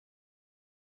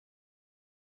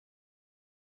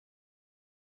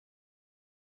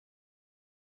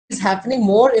happening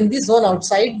more in the zone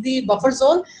outside the buffer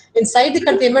zone. Inside the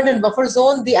containment and buffer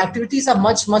zone, the activities are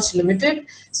much, much limited.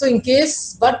 So in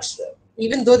case, but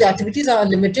even though the activities are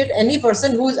limited, any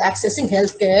person who is accessing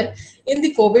healthcare in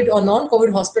the COVID or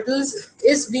non-COVID hospitals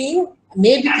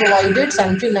may be provided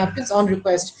sanitary napkins on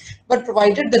request, but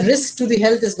provided the risk to the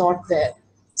health is not there.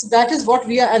 So that is what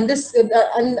we are, and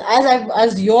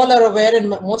as you all are aware, and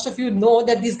most of you know,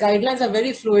 that these guidelines are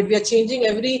very fluid. We are changing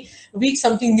every week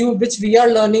something new, which we are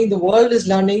learning, the world is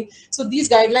learning. So these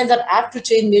guidelines are apt to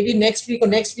change. Maybe next week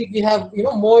we have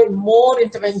more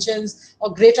interventions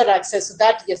or greater access. So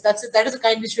that, yes, that's it. That is the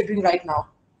kind which we're doing right now.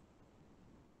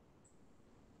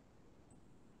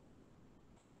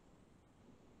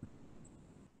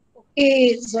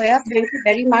 Okay, Zoya, thank you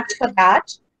very much for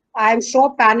that. I'm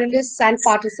sure panelists and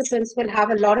participants will have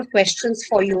a lot of questions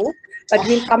for you, but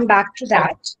we'll come back to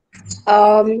that.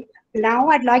 Now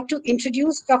I'd like to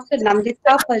introduce Dr.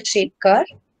 Nandita Palshetkar.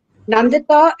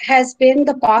 Nandita has been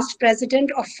the past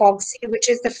president of FOGSI, which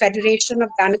is the Federation of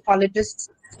Gynecologists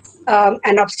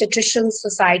and Obstetricians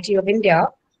Society of India.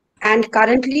 And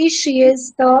currently she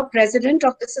is the president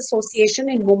of this association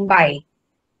in Mumbai.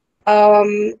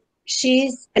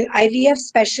 She's an IVF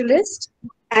specialist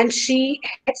and she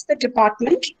heads the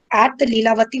department at the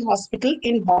Leelavati Hospital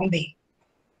in Bombay.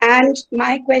 And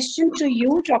my question to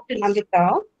you, Dr.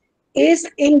 Nandita, is,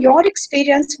 in your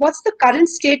experience, what's the current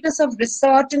status of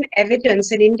research and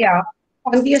evidence in India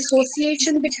on the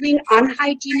association between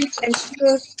unhygienic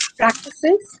menstrual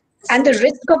practices and the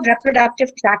risk of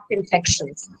reproductive tract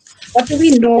infections? What do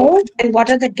we know and what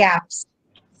are the gaps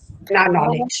in our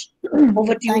knowledge?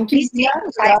 Over to you. Please take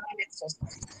 5 minutes or so.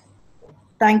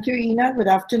 Thank you, Ina. Good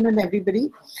afternoon,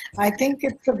 everybody. I think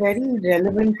it's a very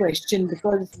relevant question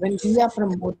because when we are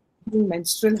promoting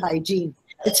menstrual hygiene,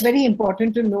 it's very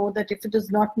important to know that if it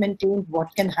is not maintained, what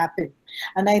can happen.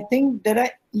 And I think there are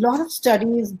a lot of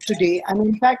studies today. And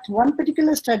in fact, one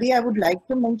particular study I would like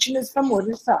to mention is from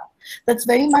Orissa. That's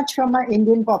very much from our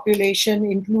Indian population,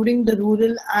 including the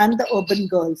rural and the urban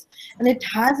girls. And it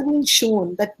has been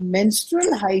shown that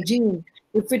menstrual hygiene,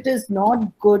 if it is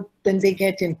not good, then they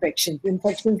get infections.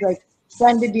 Infections like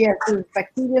candidiasis,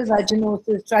 bacterial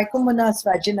vaginosis, trichomonas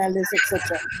vaginalis,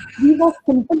 etc. These are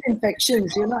simple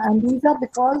infections, and these are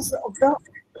because of the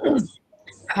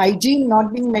hygiene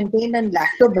not being maintained and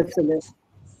lactobacillus,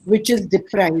 which is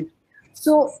deprived.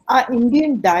 So our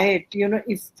Indian diet,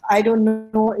 if I don't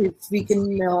know if we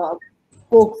can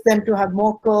coax them to have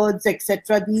more curds,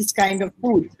 etc., these kind of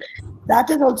foods, that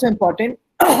is also important.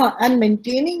 And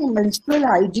maintaining menstrual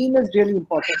hygiene is really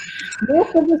important.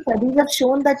 Most of the studies have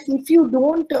shown that if you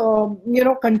don't,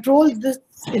 control this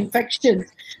infections,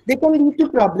 they can lead to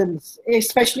problems,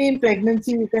 especially in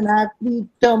pregnancy. You can have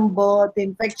preterm birth,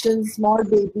 infections, small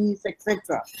babies,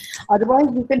 etc. Otherwise,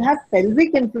 you can have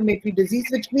pelvic inflammatory disease,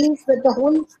 which means that the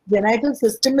whole genital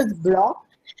system is blocked,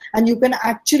 and you can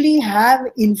actually have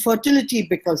infertility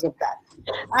because of that.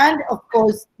 And of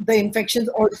course, the infections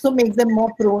also make them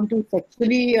more prone to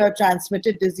sexually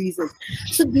transmitted diseases.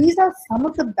 So these are some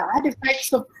of the bad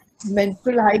effects of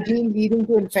menstrual hygiene leading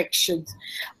to infections.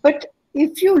 But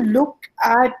if you look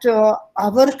at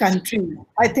our country,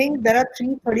 I think there are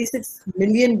 336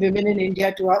 million women in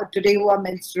India today who are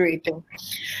menstruating.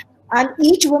 And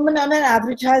each woman on an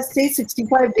average has, say,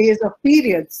 65 days of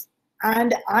periods.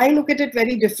 And I look at it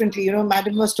very differently.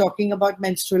 Madam was talking about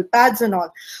menstrual pads and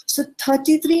all. So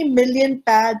 33 million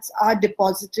pads are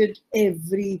deposited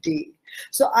every day.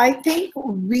 So I think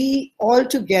we all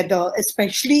together,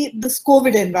 especially this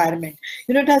COVID environment,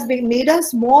 it has made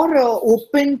us more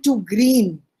open to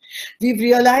green. We've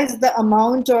realized the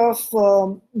amount of,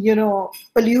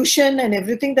 pollution and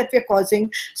everything that we're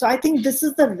causing. So I think this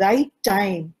is the right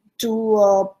time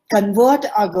to convert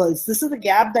our girls. This is the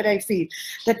gap that I feel,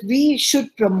 that we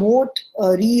should promote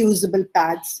reusable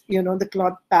pads, the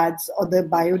cloth pads or the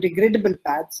biodegradable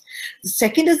pads. The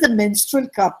second is the menstrual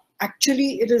cup.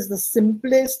 Actually, it is the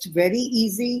simplest, very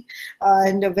easy,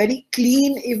 and very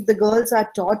clean if the girls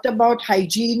are taught about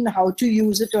hygiene, how to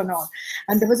use it or not.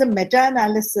 And there was a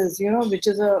meta-analysis, which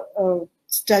is a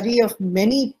study of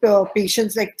many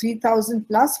patients, like 3,000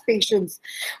 plus patients,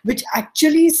 which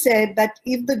actually said that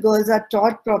if the girls are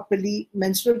taught properly,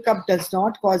 menstrual cup does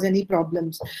not cause any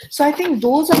problems. So I think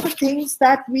those are the things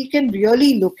that we can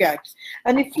really look at.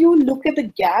 And if you look at the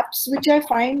gaps, which I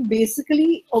find,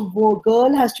 basically a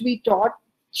girl has to be taught,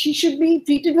 she should be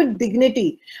treated with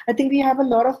dignity. I think we have a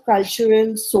lot of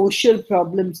cultural, social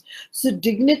problems. So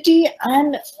dignity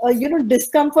and,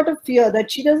 discomfort of fear,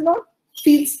 that she does not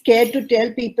feel scared to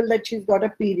tell people that she's got a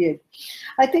period.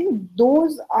 I think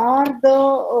those are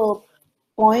the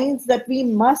points that we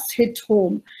must hit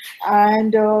home,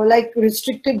 and like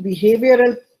restrictive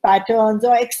behavioral patterns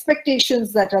or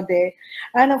expectations that are there.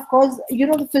 And of course, you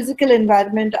know, the physical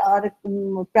environment, our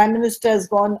Prime Minister has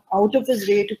gone out of his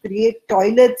way to create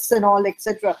toilets and all,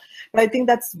 etc. But I think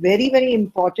that's very, very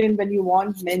important when you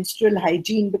want menstrual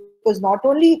hygiene, because not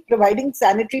only providing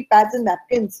sanitary pads and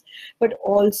napkins, but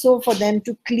also for them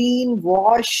to clean,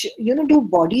 wash, you know, do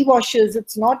body washes.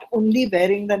 It's not only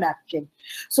wearing the napkin.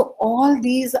 So all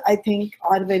these, I think,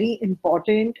 are very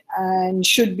important and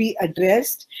should be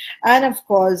addressed. And of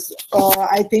course,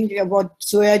 I think what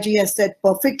Soyaji has said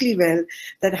perfectly well,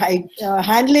 that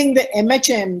handling the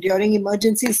MHM during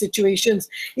emergency situations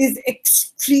is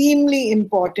extremely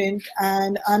important.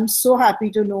 And I'm so happy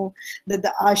to know that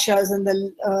the Ashas and the,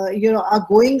 you know, are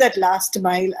going that last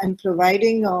mile and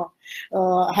providing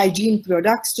hygiene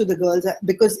products to the girls,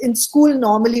 because in school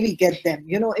normally we get them.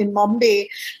 You know, in Mumbai,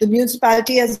 the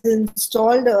municipality has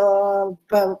installed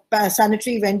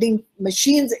sanitary vending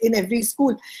machines in every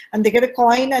school, and they get a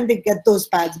coin and they get those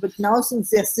pads. But now, since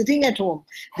they're sitting at home,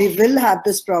 they will have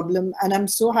this problem, and I'm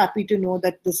so happy to know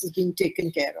that this is being taken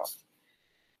care of.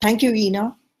 Thank you,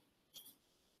 Ina.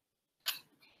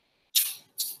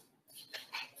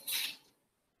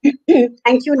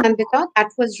 Thank you, Nandita. That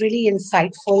was really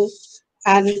insightful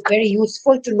and very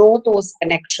useful to know those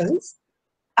connections.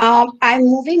 I'm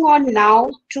moving on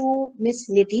now to Ms.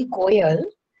 Nidhi Goyal.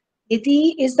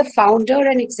 Nidhi is the founder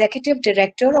and executive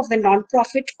director of the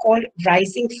nonprofit called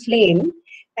Rising Flame.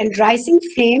 And Rising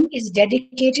Flame is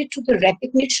dedicated to the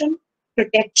recognition,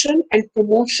 protection, and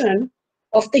promotion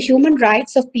of the human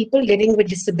rights of people living with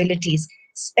disabilities,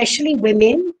 especially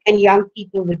women and young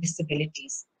people with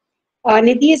disabilities.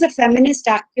 Nidhi is a feminist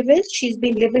activist. She's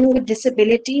been living with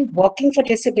disability, working for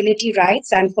disability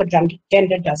rights and for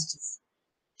gender justice.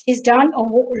 She's done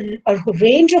a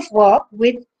range of work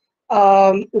with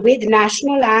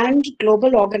national and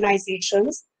global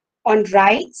organizations on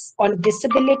rights, on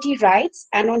disability rights,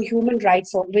 and on human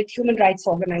rights, or with human rights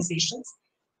organizations.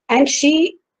 And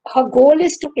her goal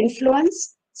is to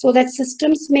influence so that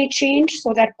systems may change,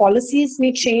 so that policies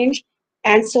may change,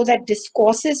 and so that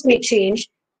discourses may change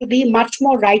to be much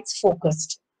more rights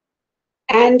focused.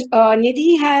 And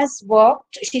Nidhi has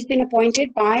worked, she's been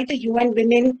appointed by the UN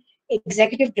Women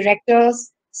Executive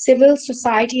Directors Civil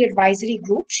Society Advisory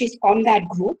Group. She's on that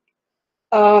group.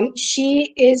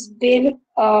 She is been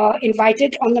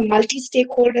invited on the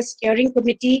Multi-Stakeholder Steering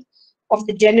Committee of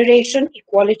the Generation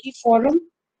Equality Forum.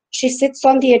 She sits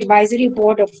on the advisory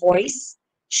board of Voice.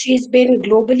 She's been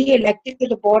globally elected to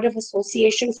the board of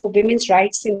Association for Women's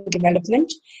Rights in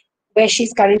Development, where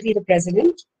she's currently the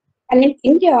president. And in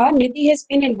India, Nidhi has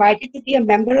been invited to be a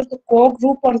member of the core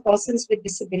group on persons with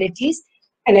disabilities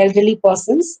and elderly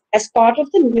persons as part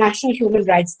of the National Human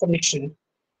Rights Commission.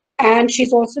 And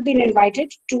she's also been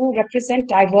invited to represent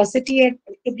diversity and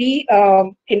to be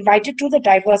invited to the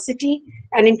Diversity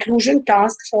and Inclusion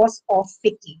Task Force of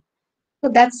FICCI. So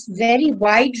that's very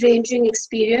wide-ranging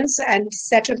experience and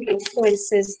set of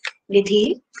influences,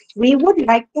 Nidhi. We would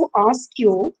like to ask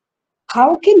you,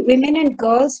 how can women and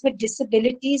girls with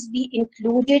disabilities be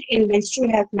included in menstrual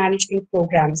health management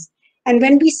programs? And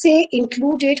when we say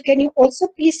included, can you also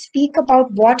please speak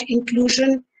about what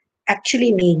inclusion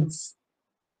actually means?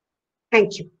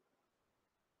 Thank you.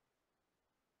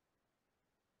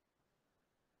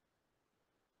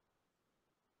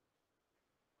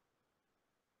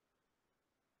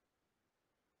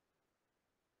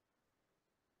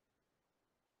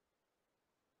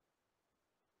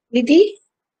 Nidhi?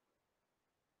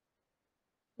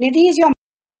 Nidhi, is your...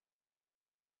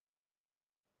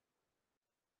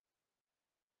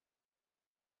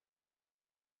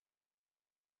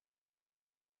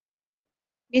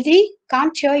 Nidhi,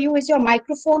 can't hear you. Is your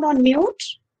microphone on mute?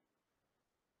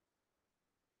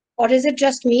 Or is it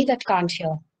just me that can't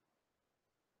hear?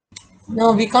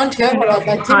 No, we can't hear her. I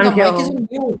think her mic is on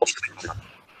mute.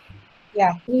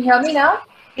 Yeah. Can you hear me now?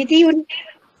 Nidhi,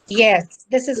 yes,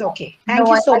 this is okay. Thank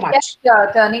you so much.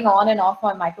 Kept, turning on and off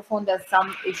my microphone. There's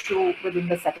some issue within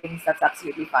the settings. That's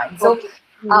absolutely fine. So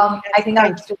I think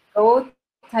I'll just go.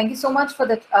 Thank you so much for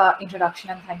that introduction,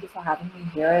 and thank you for having me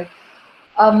here.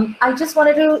 I just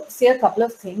wanted to say a couple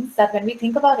of things, that when we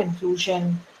think about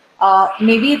inclusion,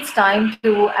 maybe it's time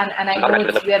to, and I know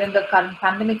we are in the current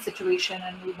pandemic situation,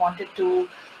 and we want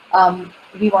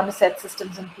to set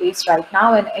systems in place right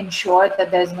now and ensure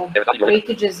that there's no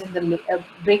breakages in the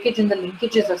breakage in the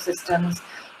linkages of systems,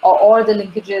 or the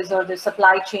linkages or the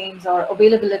supply chains or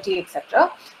availability,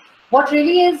 etc. What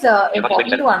really is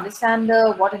important to understand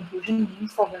what inclusion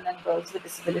means for women and girls with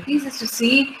disabilities is to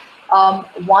see,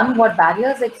 one, what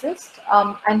barriers exist,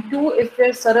 and two, if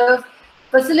we're sort of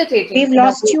facilitating. We've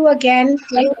lost you again.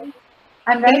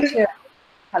 I'm right here.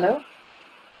 Hello?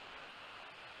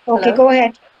 Okay, Hello? go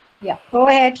ahead. Yeah. Go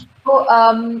ahead. So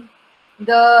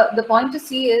the point to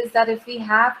see is that if we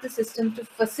have the system to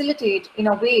facilitate in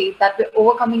a way that we're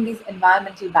overcoming these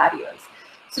environmental barriers.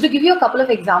 So to give you a couple of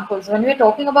examples, when we're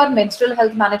talking about menstrual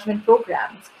health management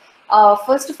programs,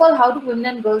 first of all, how do women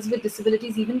and girls with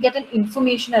disabilities even get an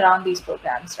information around these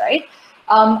programs, right?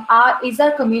 Is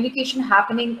our communication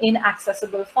happening in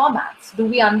accessible formats? Do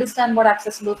we understand what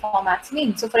accessible formats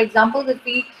mean? So for example, if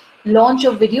we launch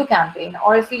a video campaign,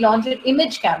 or if we launch an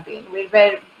image campaign,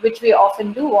 which we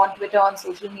often do on Twitter, on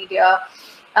social media,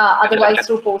 otherwise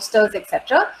through posters,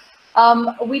 etc.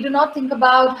 We do not think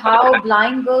about how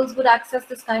blind girls would access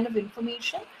this kind of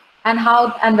information, and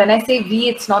when I say we,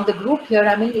 it's not the group here,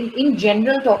 I mean in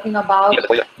general talking about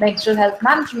menstrual health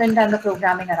management and the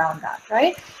programming around that,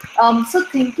 right? So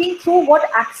thinking through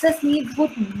what access needs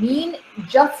would mean,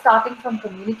 just starting from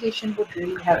communication would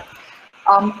really help.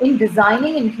 In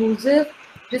designing inclusive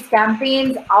just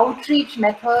campaigns, outreach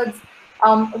methods,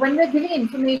 when we're giving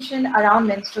information around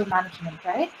menstrual management,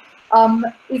 right?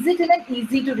 Is it in an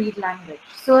easy to read language?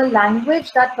 So a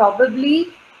language that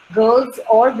probably girls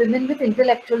or women with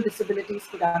intellectual disabilities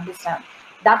could understand.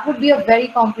 That would be a very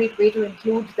concrete way to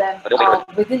include them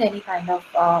within any kind of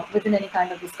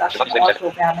discussion or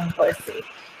programming per se.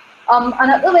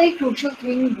 Another very crucial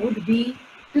thing would be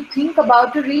to think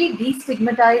about, to really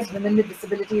destigmatize women with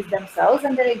disabilities themselves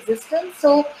and their existence.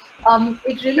 So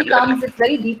it really comes, it's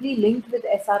very deeply linked with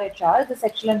SRHR, the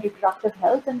sexual and reproductive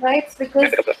health and rights,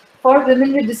 because for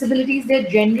women with disabilities, they're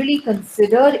generally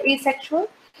considered asexual.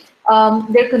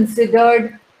 They're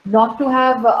considered not to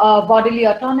have bodily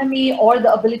autonomy or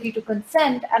the ability to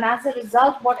consent. And as a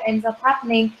result, what ends up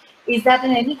happening is that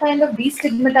in any kind of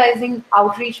destigmatizing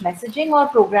outreach messaging or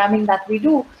programming that we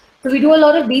do, so we do a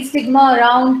lot of destigma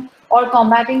around or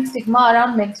combating stigma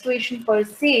around menstruation per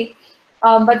se,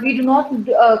 but we do not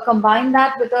combine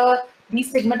that with a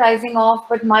destigmatizing of,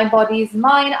 but my body is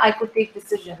mine, I could take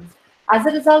decisions. As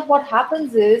a result, what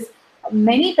happens is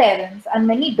many parents and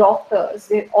many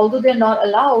doctors, although they're not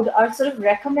allowed, are sort of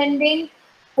recommending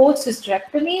forced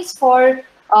hysterectomies for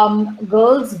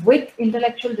girls with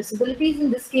intellectual disabilities,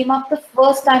 and this came up the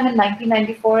first time in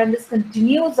 1994, and this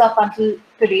continues up until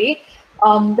today.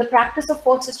 The practice of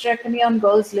forced hysterectomy on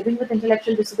girls living with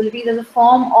intellectual disabilities as a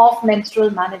form of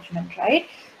menstrual management, right?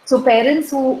 So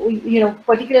parents who,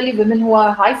 particularly women who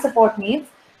are high support needs,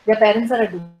 their parents are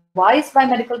advised by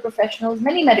medical professionals,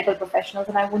 many medical professionals,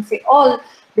 and I won't say all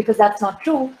because that's not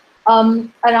true,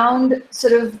 around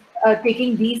sort of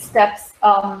taking these steps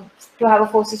to have a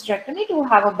forced hysterectomy to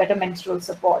have a better menstrual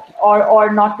support,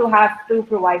 or not to have to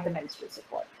provide the menstrual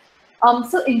support.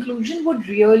 So inclusion would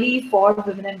really for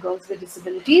women and girls with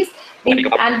disabilities,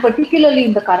 and particularly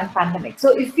in the current pandemic.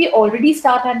 So if we already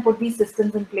start and put these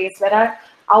systems in place where our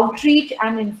outreach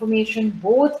and information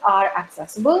both are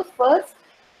accessible first,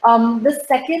 the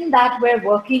second that we're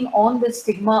working on the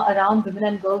stigma around women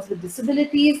and girls with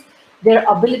disabilities, their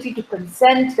ability to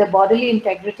consent, their bodily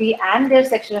integrity, and their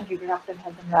sexual and reproductive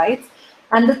health and rights.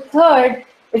 And the third,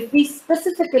 if we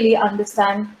specifically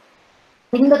understand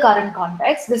in the current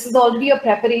context, this is already a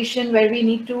preparation where we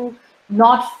need to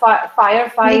not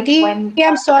firefight Nidhi, when...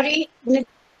 I'm sorry. Nidhi,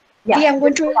 yeah. I'm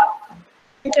going to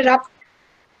interrupt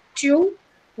you.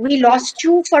 We lost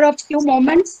you for a few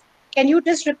moments. Can you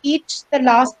just repeat the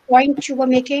last point you were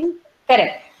making?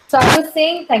 Correct. So I was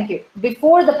saying, thank you,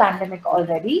 before the pandemic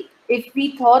already, if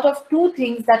we thought of two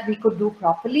things that we could do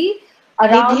properly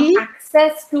around Nidhi?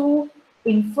 access to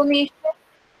information.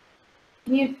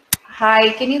 Hi,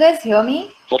 can you guys hear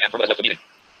me?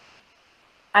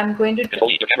 I'm going to...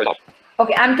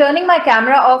 Okay, I'm turning my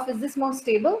camera off. Is this more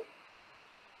stable?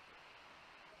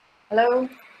 Hello?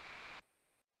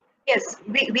 Yes,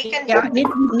 we can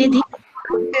Nidhi.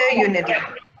 hear you, Nidhi.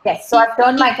 Yes, so I've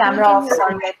turned my camera off.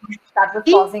 Sorry, I think that was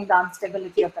causing the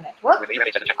instability of the network.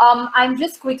 I'm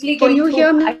just quickly going to,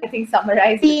 hear me? I think,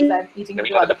 summarize because I'm eating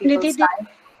into other people's time.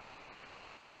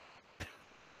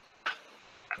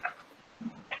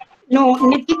 No,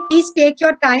 Nidhi, please take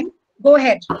your time. Go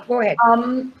ahead. Go ahead.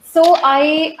 So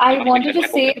I wanted to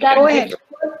say that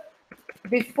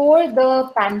before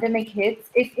the pandemic hits,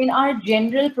 if in our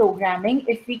general programming,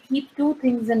 if we keep two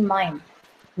things in mind.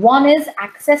 One is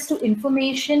access to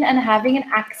information and having an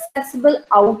accessible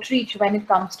outreach when it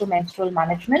comes to menstrual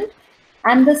management.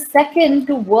 And the second,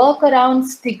 to work around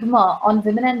stigma on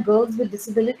women and girls with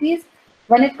disabilities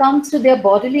when it comes to their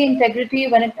bodily integrity,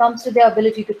 when it comes to their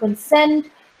ability to consent,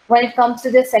 when it comes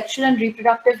to their sexual and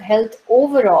reproductive health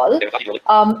overall.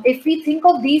 If we think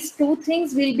of these two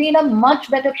things, we'll be in a much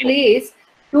better place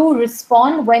to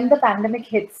respond when the pandemic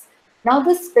hits. Now,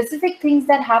 the specific things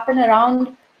that happen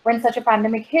around when such a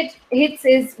pandemic hits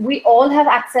is we all have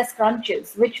access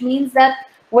crunches, which means that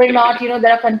we're not,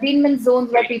 there are containment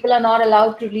zones where people are not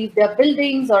allowed to leave their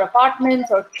buildings or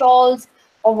apartments or chawls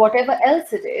or whatever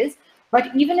else it is.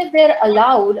 But even if they're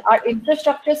allowed, our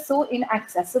infrastructure is so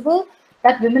inaccessible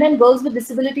that women and girls with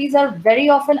disabilities are very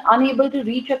often unable to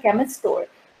reach a chemist store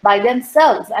by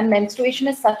themselves. And menstruation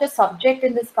is such a subject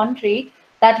in this country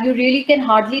that you really can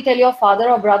hardly tell your father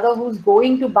or brother who's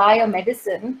going to buy a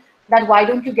medicine that why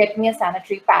don't you get me a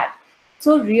sanitary pad.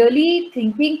 So really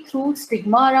thinking through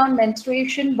stigma around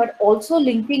menstruation, but also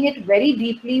linking it very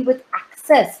deeply with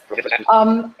access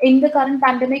in the current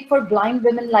pandemic for blind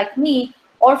women like me,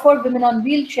 or for women on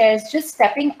wheelchairs, just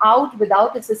stepping out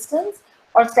without assistance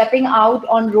or stepping out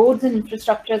on roads and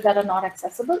infrastructures that are not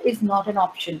accessible is not an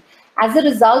option. As a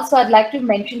result, so I'd like to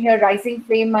mention here, Rising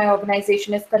Flame, my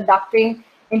organization, is conducting,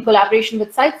 in collaboration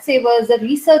with Site Savers, a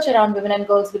research around women and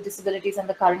girls with disabilities in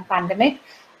the current pandemic.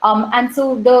 And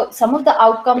so some of the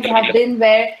outcomes have been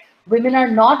where women are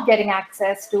not getting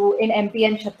access to, in MP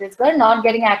and Chhattisgarh, not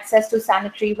getting access to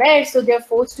sanitary wear, so they're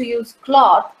forced to use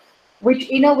cloth, which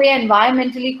in a way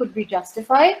environmentally could be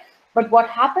justified. But what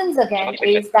happens again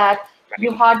is that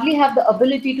you hardly have the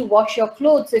ability to wash your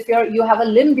clothes. If you have a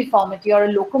limb deformity or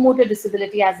a locomotor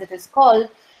disability, as it is called,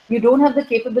 you don't have the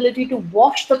capability to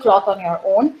wash the cloth on your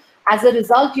own. As a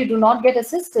result, you do not get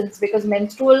assistance because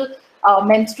menstrual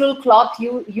cloth,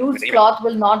 used cloth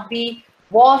will not be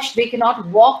washed. They cannot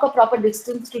walk a proper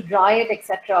distance to dry it,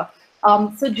 etc.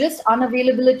 So just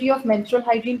unavailability of menstrual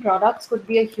hygiene products could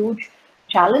be a huge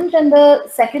challenge. And the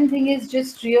second thing is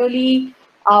just really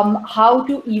how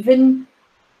to even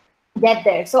get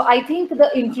there. So I think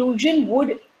the inclusion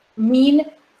would mean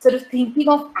sort of thinking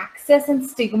of access and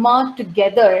stigma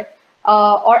together,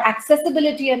 or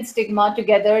accessibility and stigma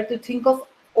together, to think of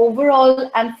overall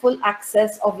and full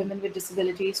access of women with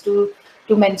disabilities to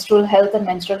menstrual health and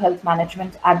menstrual health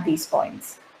management at these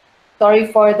points.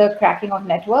 Sorry for the cracking of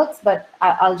networks, but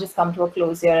I'll just come to a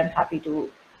close here and happy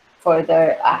to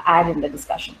further add in the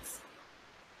discussions.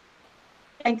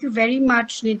 Thank you very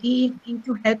much, Nidhi. I think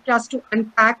you helped us to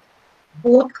unpack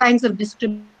both kinds of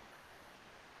discrimination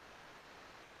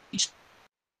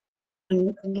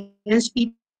against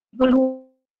people who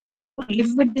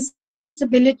live with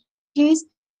disabilities,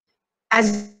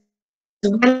 as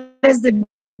well as the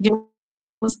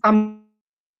come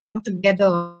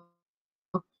together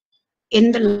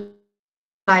in the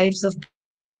lives of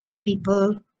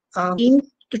people.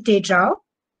 To Teja.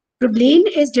 Prableen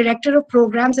is Director of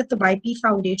Programs at the YP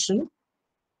Foundation.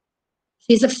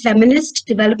 She's a feminist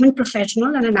development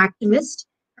professional and an activist,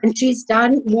 and she's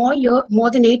done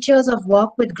more than 8 years of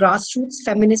work with grassroots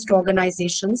feminist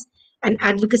organizations and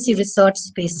advocacy research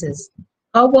spaces.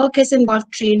 Her work has involved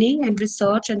training and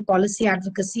research and policy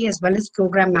advocacy, as well as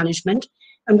program management,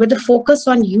 and with a focus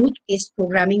on youth-based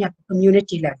programming at the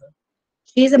community level.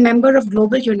 She is a member of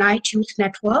Global Unite Youth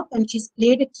Network, and she's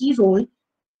played a key role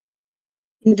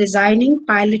in designing,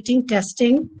 piloting,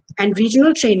 testing, and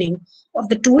regional training of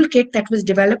the toolkit that was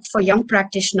developed for young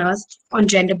practitioners on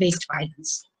gender-based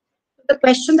violence. The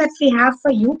question that we have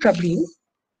for you, Prableen,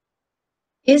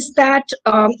 is that,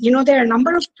 there are a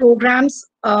number of programs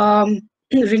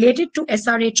related to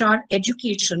SRHR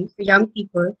education for young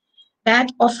people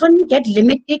that often get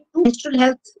limited to menstrual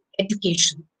health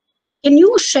education. Can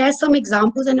you share some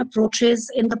examples and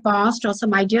approaches in the past, or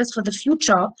some ideas for the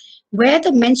future, where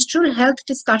the menstrual health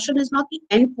discussion is not the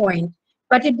end point,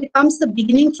 but it becomes the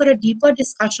beginning for a deeper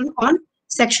discussion on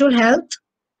sexual health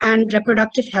and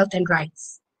reproductive health and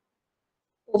rights?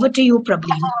 Over to you,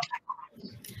 Prableen.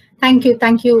 Thank you,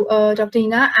 Dr.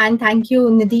 Hina, and thank you,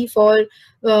 Nidhi, for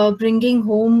bringing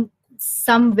home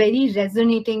some very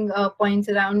resonating points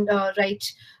around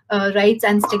rights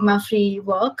and stigma-free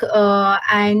work.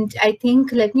 And I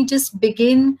think let me just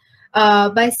begin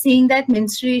by saying that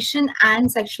menstruation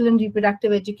and sexual and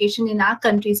reproductive education in our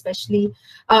country especially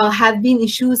have been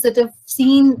issues that have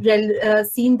seen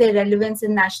their relevance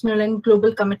in national and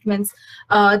global commitments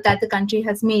that the country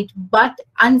has made. But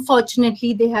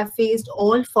unfortunately, they have faced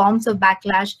all forms of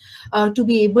backlash to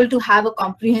be able to have a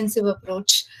comprehensive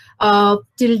approach.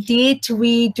 Till date,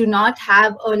 we do not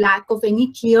have a lack of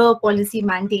any clear policy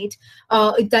mandate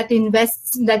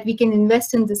that we can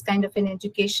invest in this kind of an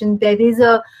education. There is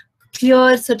a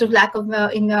clear sort of lack of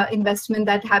investment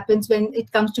that happens when it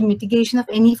comes to mitigation of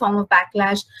any form of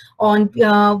backlash on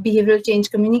behavioral change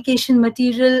communication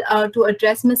material to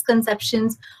address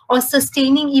misconceptions, or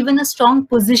sustaining even a strong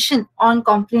position on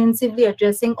comprehensively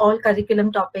addressing all curriculum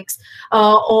topics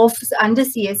of under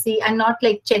CSE, and not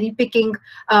like cherry picking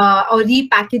or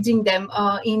repackaging them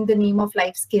in the name of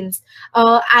life skills.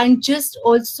 And just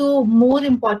also more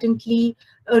importantly,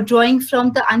 drawing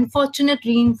from the unfortunate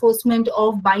reinforcement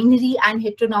of binary and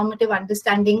heteronormative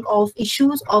understanding of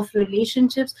issues of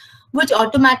relationships, which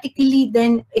automatically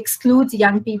then excludes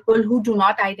young people who do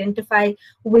not identify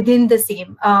within the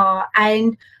same.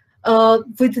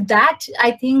 With that,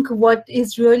 I think what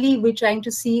is really we're trying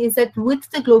to see is that with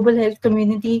the global health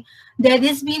community, there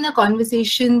has been a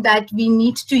conversation that we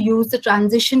need to use the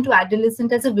transition to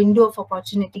adolescent as a window of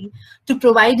opportunity to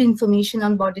provide information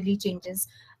on bodily changes.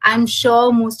 I'm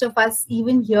sure most of us,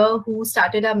 even here, who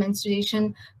started our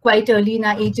menstruation quite early in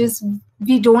our ages,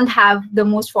 we don't have the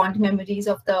most fond memories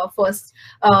of the first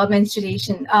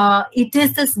menstruation. It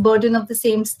is this burden of the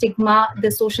same stigma,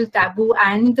 the social taboo,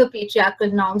 and the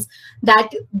patriarchal norms that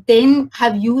then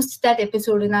have used that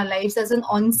episode in our lives as an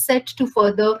onset to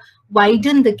further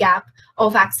widen the gap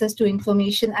of access to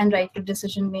information and right to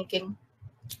decision making.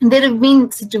 There have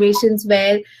been situations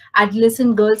where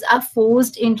adolescent girls are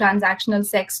forced in transactional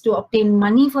sex to obtain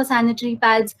money for sanitary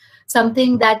pads,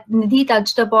 something that Nidhi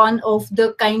touched upon, of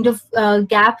the kind of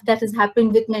gap that has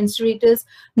happened with menstruators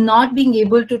not being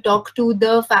able to talk to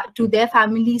their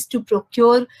families to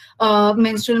procure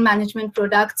menstrual management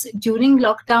products during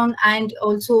lockdown, and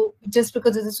also just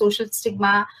because of the social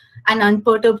stigma and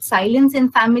unperturbed silence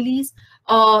in families.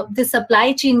 The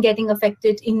supply chain getting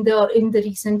affected in the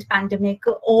recent pandemic.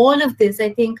 All of this,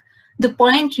 I think, the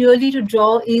point really to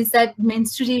draw is that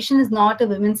menstruation is not a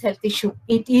women's health issue.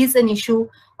 It is an issue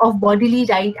of bodily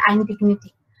right and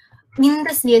dignity. In the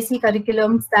CSE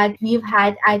curriculums that we've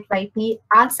had at YP,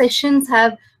 our sessions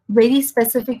have very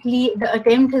specifically, the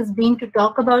attempt has been to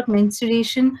talk about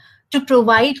menstruation, to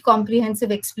provide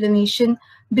comprehensive explanation,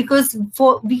 because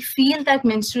we feel that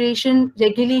menstruation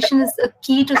regulation is a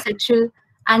key to sexual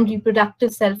and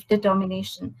reproductive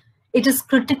self-determination. It is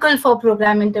critical for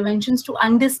program interventions to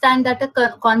understand that a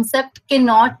concept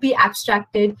cannot be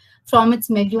abstracted from its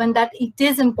milieu, and that it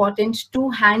is important to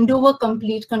hand over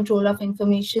complete control of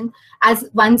information as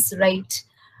one's right.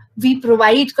 We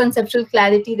provide conceptual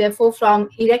clarity, therefore, from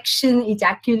erection,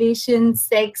 ejaculation,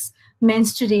 sex,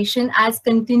 menstruation as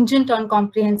contingent on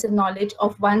comprehensive knowledge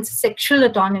of one's sexual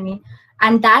autonomy.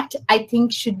 And that, I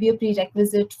think, should be a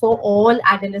prerequisite for all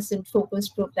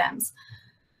adolescent-focused programs.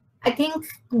 I think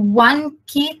one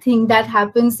key thing that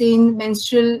happens in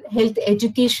menstrual health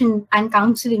education and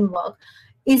counseling work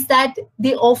is that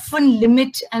they often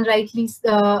limit, and rightly,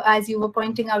 as you were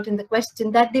pointing out in the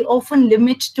question, that they often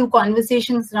limit to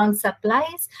conversations around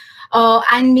supplies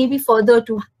and maybe further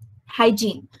to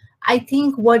hygiene. I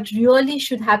think what really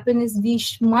should happen is we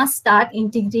must start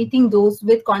integrating those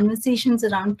with conversations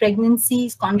around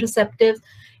pregnancies, contraceptives,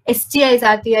 STIs,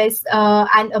 RTIs,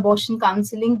 and abortion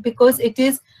counseling, because it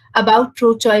is about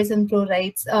pro-choice and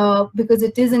pro-rights, because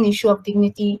it is an issue of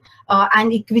dignity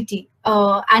and equity.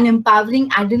 And empowering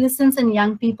adolescents and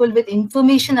young people with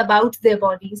information about their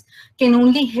bodies can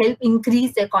only help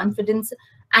increase their confidence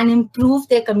and improve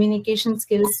their communication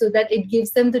skills, so that it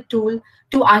gives them the tool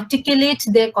to articulate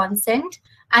their consent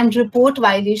and report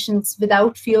violations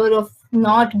without fear of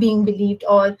not being believed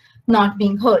or not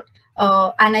being heard.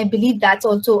 And I believe that's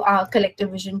also our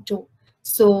collective vision too.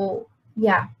 So,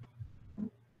 yeah.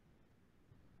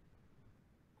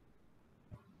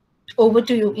 Over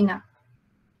to you, Ina.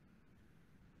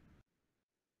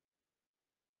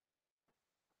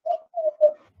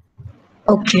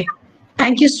 Okay.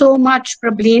 Thank you so much,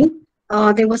 Prableen.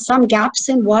 There were some gaps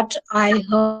in what I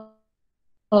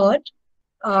heard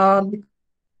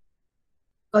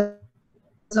because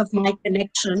of my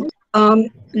connection.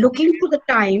 Looking to the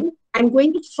time, I'm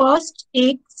going to first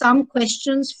take some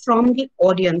questions from the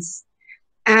audience,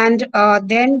 and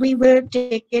then we will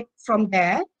take it from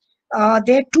there.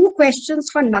 There are two questions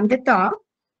for Nandita.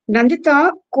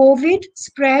 Nandita,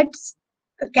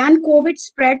 can COVID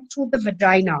spread through the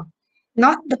vagina?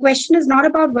 The question is not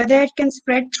about whether it can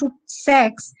spread through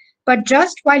sex, but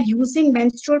just while using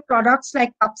menstrual products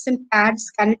like cups and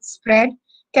pads, can it spread?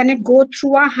 Can it go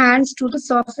through our hands to the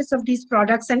surface of these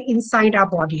products and inside our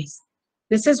bodies?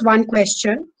 This is one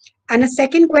question. And a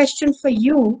second question for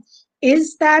you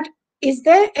is that, is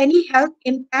there any health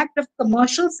impact of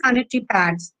commercial sanitary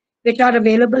pads which are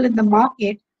available in the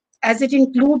market, as it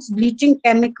includes bleaching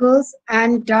chemicals,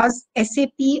 and does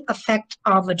SAP affect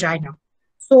our vagina?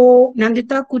 So,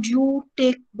 Nandita, could you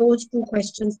take those two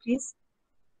questions, please?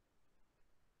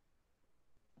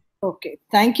 Okay,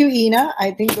 thank you, Ina.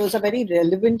 I think those are very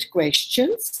relevant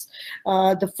questions.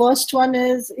 The first one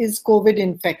is COVID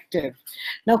infective?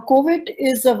 Now, COVID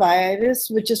is a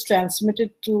virus which is transmitted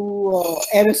through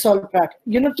aerosol,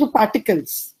 through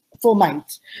particles,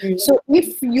 fomites. So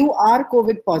if you are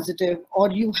COVID positive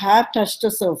or you have touched a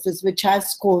surface which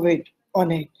has COVID on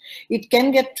it, it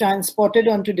can get transported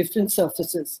onto different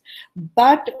surfaces.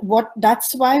 But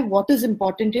that's why what is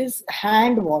important is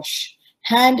hand wash.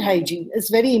 Hand hygiene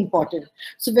is very important.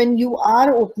 So when you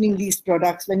are opening these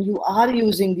products, when you are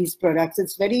using these products,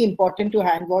 it's very important to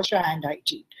hand wash or hand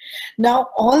hygiene. Now,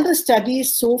 all the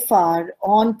studies so far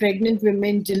on pregnant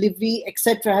women, delivery,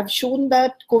 etc., have shown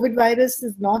that COVID virus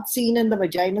is not seen in the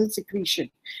vaginal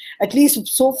secretion, at least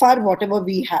so far, whatever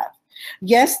we have.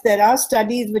 Yes, there are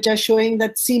studies which are showing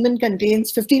that semen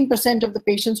contains 15% of the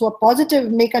patients who are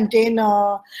positive may contain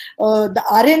the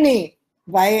RNA.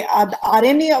 Why are the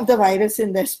RNA of the virus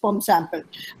in their sperm sample?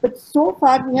 But so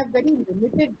far, we have very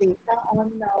limited data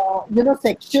on,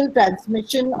 sexual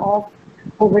transmission of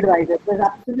COVID virus. There's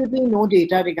absolutely no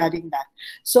data regarding that.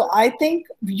 So I think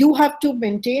you have to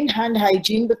maintain hand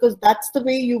hygiene because that's the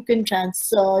way you can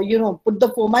put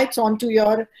the fomites onto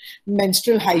your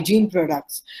menstrual hygiene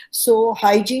products. So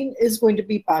hygiene is going to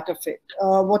be part of it.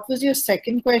 What was your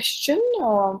second question?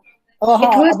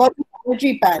 About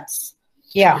sanitary pads.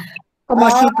 Yeah.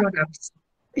 Commercial products.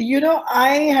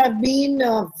 I have been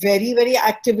very, very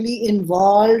actively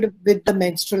involved with the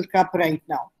menstrual cup right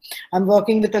now. I'm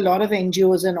working with a lot of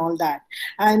NGOs and all that.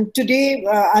 And today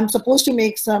I'm supposed to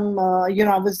make some, I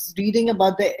was reading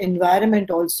about the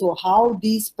environment also, how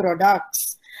these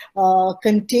products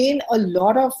contain a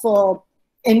lot of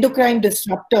endocrine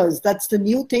disruptors. That's the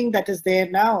new thing that is there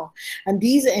now. And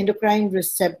these endocrine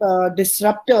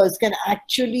disruptors can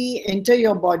actually enter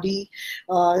your body.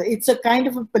 It's a kind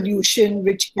of a pollution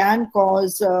which can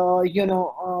cause,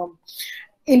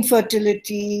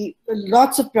 infertility,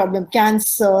 lots of problems,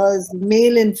 cancers,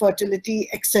 male infertility,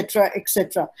 etc.,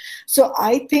 etc. So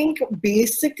I think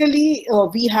basically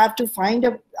we have to find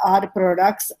our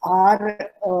products are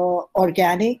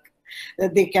organic.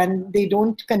 They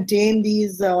don't contain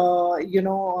these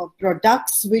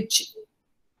products which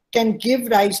can give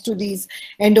rise to these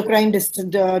endocrine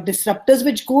disruptors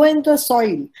which go in the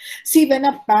soil. See, when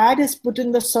a pad is put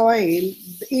in the soil,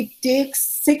 it takes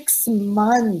 6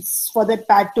 months for that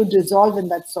pad to dissolve in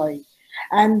that soil.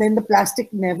 And then the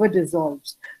plastic never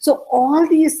dissolves. So all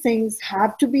these things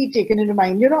have to be taken into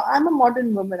mind. I'm a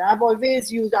modern woman. I've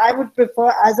always used, I would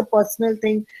prefer as a personal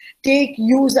thing,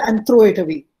 use and throw it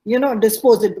away.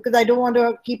 Dispose it because I don't want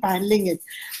to keep handling it.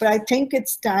 But I think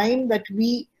it's time that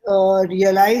we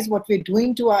realize what we're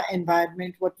doing to our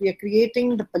environment, what we are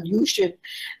creating, the pollution,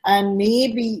 and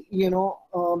maybe,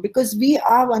 because we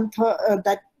are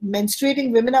that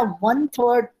menstruating women are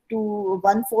 1/3 to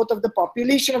 1/4 of the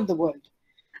population of the world.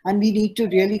 And we need to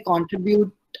really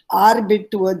contribute our bit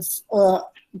towards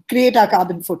create our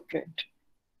carbon footprint.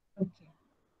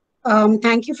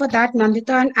 Thank you for that,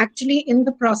 Nandita. And actually, in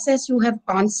the process, you have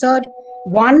answered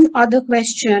one other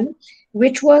question,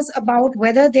 which was about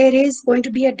whether there is going to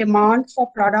be a demand for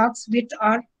products which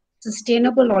are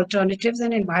sustainable alternatives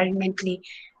and environmentally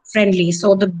friendly.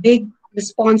 So the big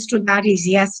response to that is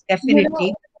yes,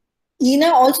 definitely. Ina,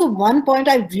 also one point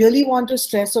I really want to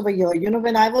stress over here,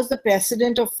 when I was the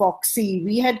president of FOGSI,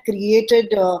 we had created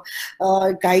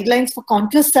guidelines for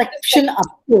contraception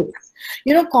uptake.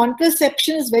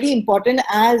 Contraception is very important,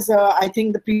 as I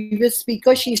think the previous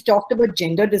speaker, she's talked about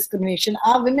gender discrimination.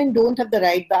 Our women don't have the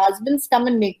right. The husbands come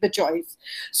and make the choice.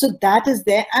 So that is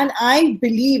there. And I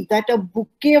believe that a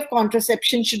bouquet of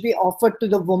contraception should be offered to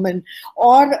the woman,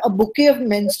 or a bouquet of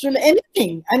menstrual,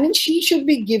 anything. I mean, she should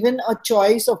be given a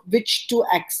choice of which to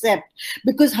accept,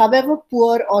 because however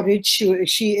poor or rich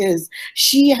she is,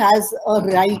 she has a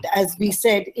right. As we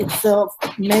said, it's a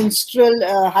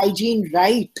menstrual hygiene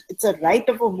right. It's a right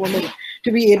of a woman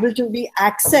to be able to be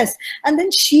accessed, and then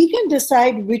she can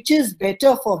decide which is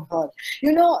better for her.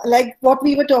 Like what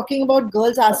we were talking about,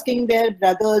 girls asking their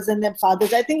brothers and their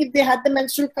fathers. I think if they had the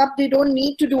menstrual cup, they don't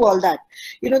need to do all that.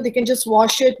 They can just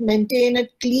wash it, maintain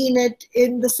it, clean it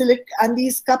in the silica, and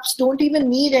these cups don't even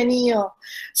need any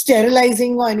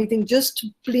sterilizing or anything, just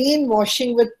plain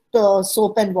washing with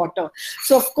soap and water.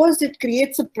 So of course it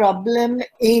creates a problem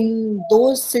in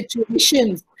those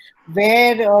situations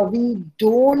where we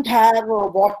don't have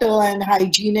water and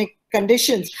hygienic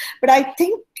conditions. But I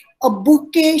think a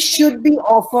bouquet should be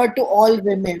offered to all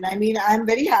women. I mean, I'm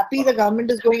very happy the government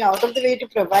is going out of the way to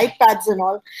provide pads and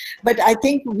all, but I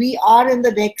think we are in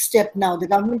the next step now. The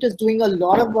government is doing a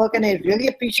lot of work, and I really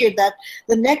appreciate that.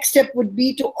 The next step would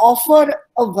be to offer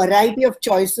a variety of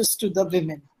choices to the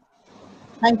women.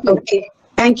 Thank you. Okay.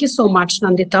 Thank you so much,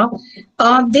 Nandita.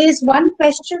 There's one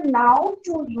question now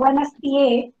to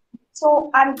UNFPA.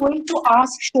 So I'm going to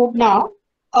ask Shobna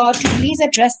to please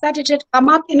address that. It had come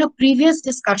up in a previous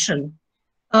discussion,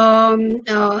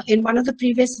 in one of the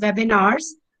previous webinars,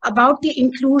 about the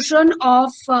inclusion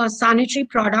of sanitary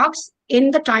products in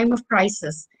the time of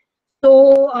crisis.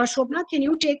 So Shobna, can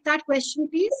you take that question,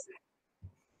 please?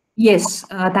 Yes,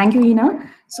 thank you,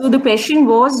 Hina. So the question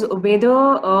was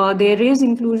whether there is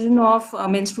inclusion of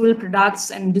menstrual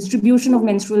products and distribution of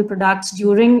menstrual products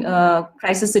during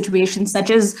crisis situations such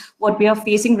as what we are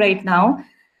facing right now.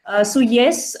 So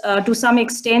yes, to some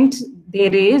extent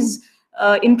there is.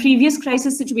 In previous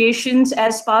crisis situations,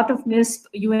 as part of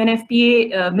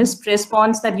UNFPA MISP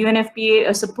response that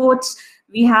UNFPA supports,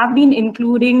 we have been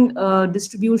including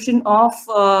distribution of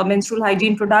menstrual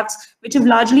hygiene products, which have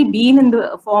largely been in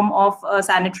the form of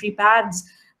sanitary pads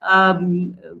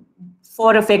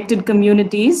for affected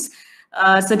communities,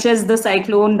 such as the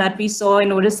cyclone that we saw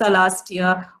in Orissa last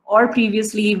year or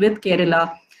previously with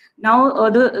Kerala. Now,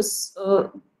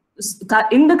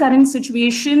 in the current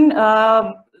situation,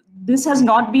 this has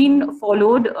not been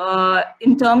followed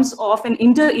in terms of an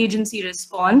interagency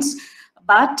response.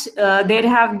 But there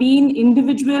have been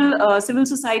individual civil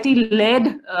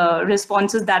society-led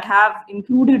responses that have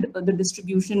included the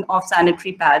distribution of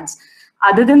sanitary pads.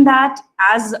 Other than that,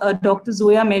 as Dr.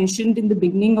 Zoya mentioned in the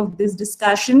beginning of this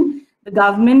discussion, the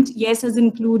government, yes, has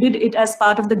included it as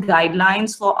part of the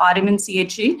guidelines for RM and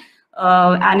CHA,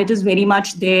 and it is very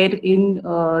much there in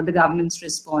the government's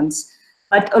response.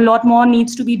 But a lot more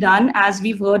needs to be done, as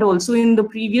we've heard also in the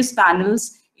previous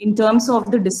panels, in terms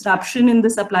of the disruption in the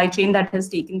supply chain that has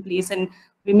taken place, and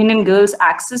women and girls'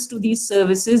 access to these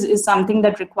services is something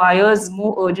that requires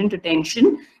more urgent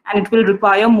attention, and it will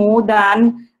require more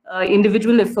than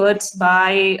individual efforts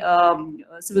by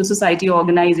civil society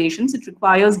organizations. It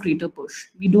requires greater push.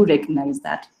 We do recognize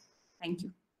that. Thank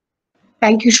you.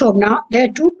 Thank you, Shobna. There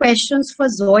are two questions for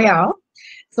Zoya.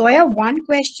 Zoya, one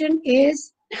question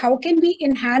is, how can we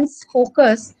enhance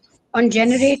focus on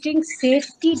generating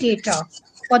safety data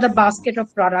for the basket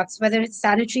of products, whether it's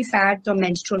sanitary pads or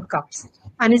menstrual cups?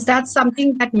 And is that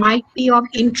something that might be of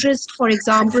interest, for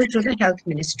example, to the health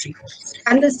ministry?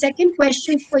 And the second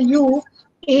question for you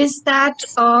is that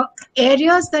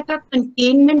areas that are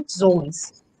containment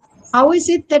zones, how is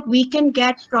it that we can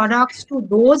get products to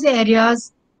those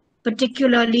areas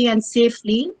particularly and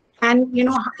safely? And, you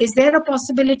know, is there a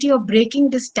possibility of breaking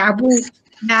this taboo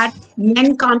that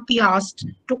men can't be asked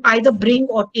to either bring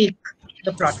or take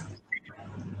the product?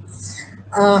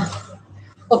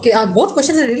 Okay, both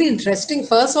questions are really interesting.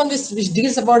 First one, which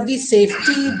deals about the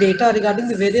safety data regarding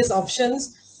the various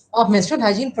options of menstrual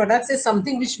hygiene products, is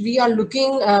something which we are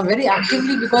looking very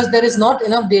actively, because there is not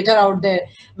enough data out there.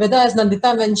 Whether, as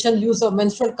Nandita mentioned, use of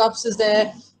menstrual cups is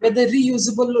there, whether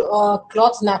reusable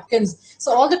cloth napkins.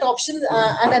 So all that options,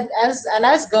 and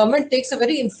as government takes a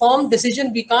very informed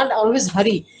decision, we can't always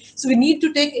hurry. So we need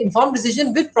to take informed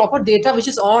decision with proper data, which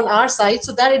is on our side,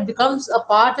 so that it becomes a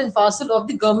part and parcel of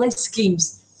the government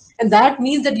schemes. And that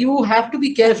means that you have to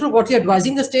be careful what you're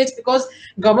advising the states, because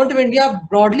Government of India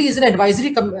broadly is an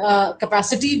advisory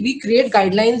capacity. We create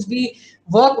guidelines, we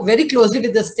work very closely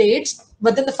with the states,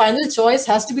 but then the final choice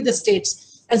has to be the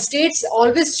states. And states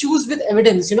always choose with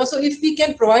evidence, so if we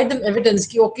can provide them evidence,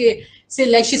 okay, say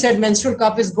like she said, menstrual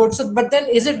cup is good. So, but then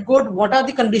is it good? What are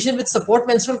the conditions which support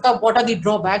menstrual cup? What are the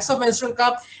drawbacks of menstrual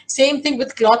cup? Same thing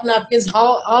with cloth napkins.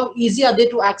 How easy are they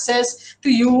to access, to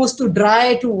use, to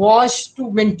dry, to wash,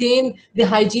 to maintain the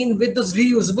hygiene with those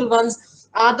reusable ones?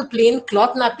 Are the plain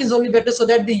cloth napkins only better, so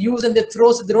that they use and they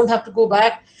throw, so they don't have to go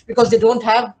back, because they don't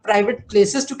have private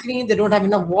places to clean, they don't have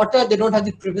enough water, they don't have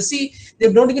the privacy,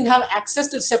 they don't even have access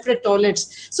to separate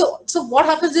toilets. So what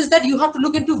happens is that you have to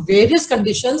look into various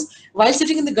conditions while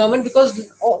sitting in the government, because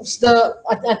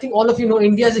I think all of you know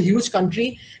India is a huge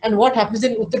country, and what happens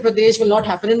in Uttar Pradesh will not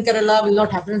happen in Kerala, will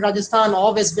not happen in Rajasthan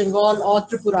or West Bengal or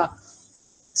Tripura.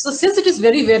 So since it is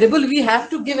very variable, we have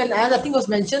to give, and as I think was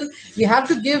mentioned, we have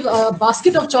to give a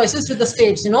basket of choices to the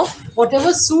states,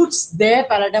 whatever suits their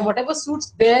paradigm, whatever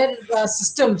suits their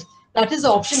systems, that is the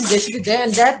option they should be there.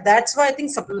 And that's why I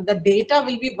think the data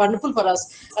will be wonderful for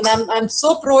us. And I'm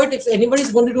so pro it. If anybody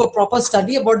is going to do a proper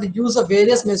study about the use of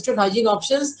various menstrual hygiene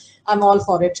options, I'm all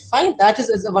for it. Fine, that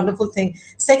is a wonderful thing.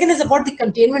 Second is about the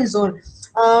containment zone.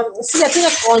 See, I think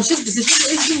a conscious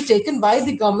decision is being taken by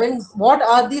the government. What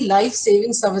are the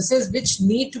life-saving services which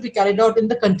need to be carried out in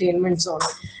the containment zone,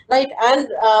 right? And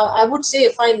I would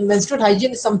say, fine, menstrual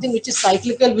hygiene is something which is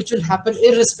cyclical, which will happen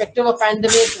irrespective of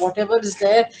pandemic, whatever is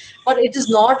there, but it is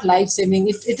not life-saving.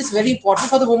 It is very important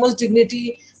for the woman's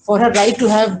dignity, for her right to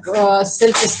have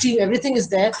self-esteem. Everything is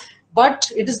there,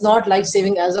 but it is not life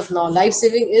saving as of now. Life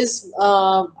saving is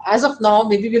as of now,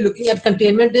 maybe we're looking at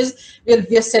containment is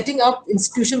we are setting up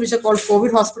institutions which are called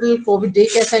COVID hospital, COVID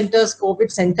daycare centers,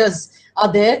 COVID centers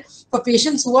are there for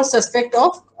patients who are suspect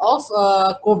of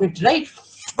COVID, right?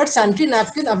 But sanitary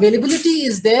napkin availability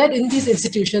is there in these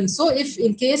institutions. So if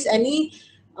in case any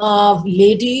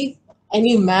lady,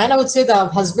 any man, I would say the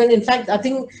husband, in fact, I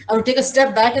think I would take a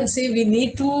step back and say we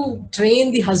need to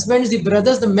train the husbands, the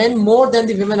brothers, the men more than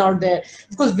the women out there,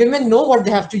 because women know what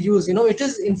they have to use. You know, it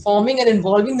is informing and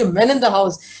involving the men in the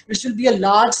house, which will be a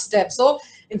large step. So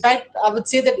in fact, I would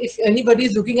say that if anybody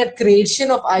is looking at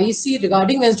creation of IEC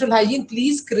regarding menstrual hygiene,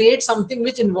 please create something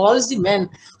which involves the men.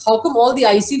 How come all the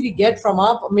IEC we get from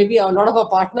our, maybe a lot of our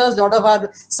partners, a lot of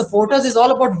our supporters is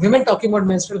all about women talking about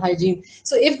menstrual hygiene?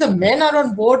 So if the men are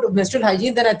on board with menstrual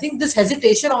hygiene, then I think this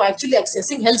hesitation of actually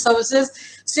accessing health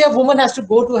services, say a woman has to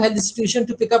go to a health institution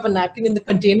to pick up a napkin in the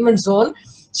containment zone,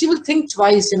 she will think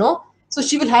twice, you know. So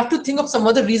she will have to think of some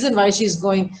other reason why she is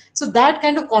going. So that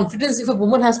kind of confidence, if a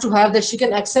woman has to have, that she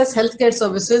can access healthcare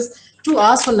services to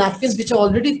ask for napkins which are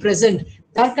already present,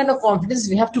 that kind of confidence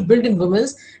we have to build in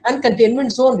women's. And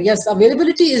containment zone, yes,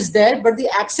 availability is there, but the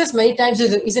access many times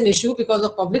is an issue because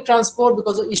of public transport,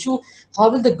 because of issue, how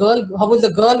will the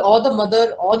girl or the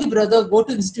mother or the brother go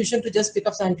to institution to just pick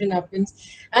up sanitary napkins?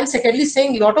 And secondly,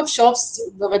 saying a lot of shops,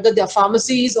 whether they are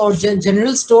pharmacies or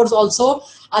general stores also,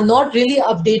 are not really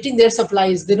updating their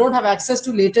supplies. They don't have access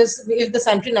to latest, if the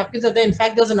sanitary napkins are there. In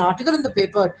fact, there's an article in the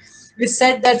paper which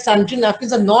said that sanitary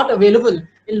napkins are not available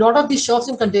in a lot of these shops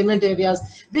in containment areas,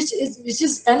 which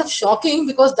is kind of shocking,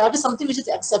 because that is something which is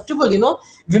acceptable. You know,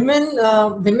 women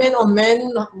or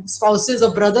men, spouses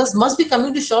or brothers must be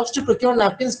coming to shops to procure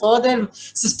napkins for their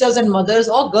sisters and mothers,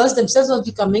 or girls themselves must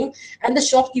be coming, and the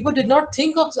shopkeeper did not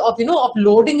think of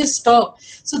loading his stock.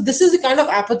 So this is the kind of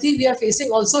apathy we are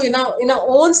facing also in our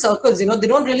own circles. You know, they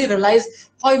don't really realize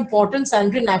how important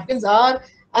sanitary napkins are.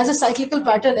 As a cyclical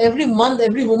pattern, every month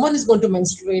every woman is going to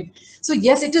menstruate. So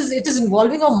yes, it is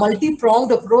involving a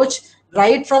multi-pronged approach,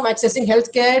 right from accessing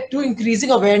healthcare to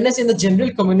increasing awareness in the general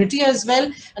community as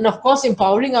well, and of course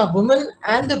empowering our women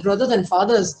and their brothers and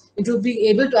fathers into being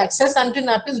able to access sanitary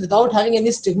napkins without having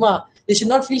any stigma. They should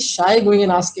not feel shy going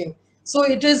and asking. So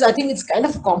it is, I think it's kind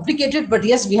of complicated, but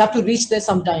yes, we have to reach there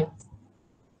sometime.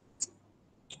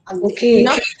 Okay.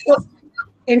 So,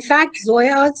 in fact,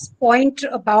 Zoya's point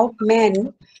about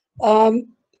men,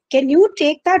 can you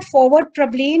take that forward,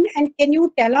 Prableen, and can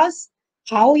you tell us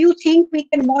how you think we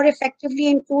can more effectively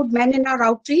include men in our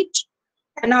outreach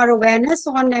and our awareness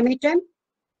on MHM?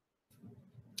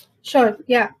 Sure.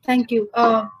 Yeah. Thank you.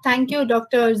 Thank you,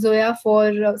 Dr. Zoya,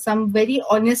 for some very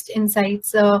honest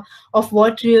insights of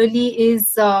what really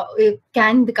is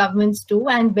can the governments do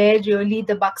and where really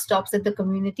the buck stops at the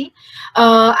community.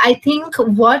 I think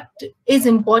what is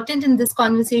important in this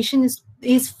conversation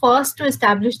is first to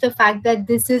establish the fact that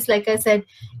this is, like I said,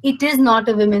 it is not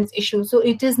a women's issue. So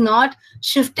it is not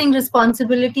shifting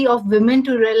responsibility of women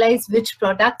to realize which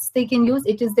products they can use.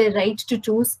 It is their right to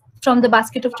choose from the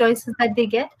basket of choices that they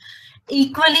get.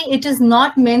 Equally, it is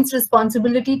not men's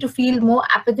responsibility to feel more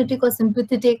apathetic or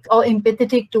sympathetic or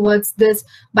empathetic towards this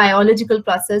biological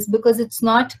process, because it's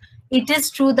not. It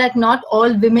is true that not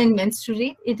all women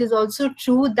menstruate. It is also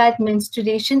true that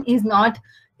menstruation is not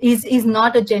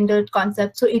a gendered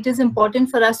concept. So it is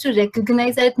important for us to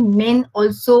recognize that men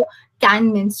also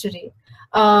can menstruate.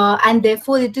 And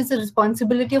therefore, it is a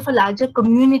responsibility of a larger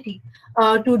community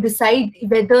to decide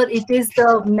whether it is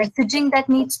the messaging that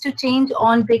needs to change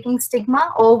on breaking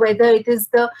stigma, or whether it is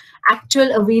the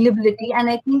actual availability. And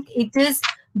I think it is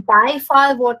by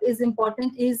far what is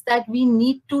important is that we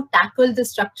need to tackle the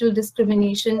structural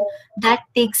discrimination that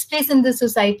takes place in the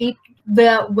society,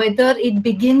 whether it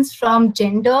begins from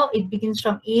gender, it begins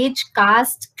from age,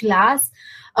 caste, class,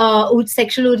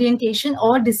 sexual orientation,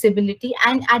 or disability.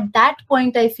 And at that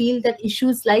point, I feel that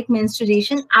issues like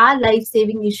menstruation are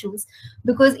life-saving issues,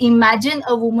 because imagine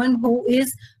a woman who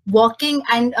is walking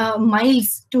and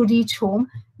miles to reach home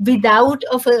without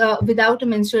a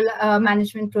menstrual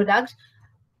management product.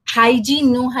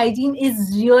 No hygiene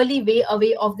is really way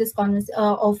away of this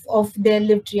of their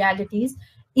lived realities.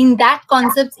 In that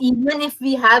concept, even if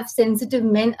we have sensitive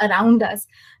men around us,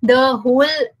 the whole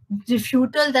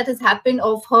refutal that has happened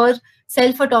of her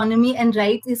self-autonomy and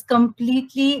rights is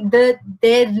completely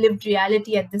their lived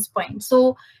reality at this point.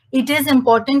 So it is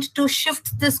important to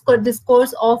shift this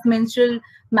discourse of menstrual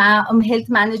health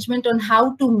management on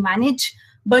how to manage,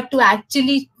 but to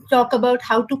actually talk about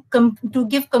how to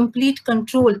give complete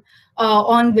control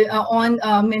on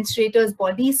menstruators'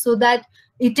 bodies, so that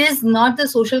it is not the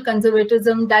social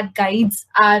conservatism that guides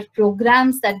our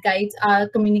programs, that guides our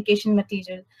communication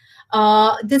material.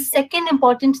 The second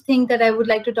important thing that I would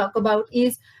like to talk about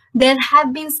is there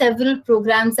have been several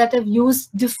programs that have used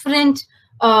different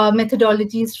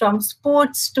methodologies, from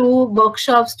sports to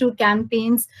workshops to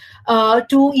campaigns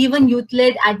to even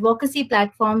youth-led advocacy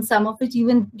platforms, some of which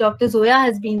even Dr. Zoya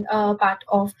has been part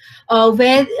of,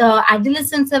 where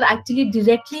adolescents have actually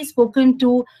directly spoken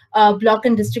to block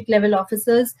and district level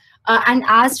officers and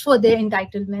asked for their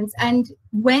entitlements. And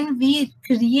when we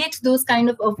create those kind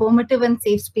of affirmative and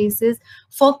safe spaces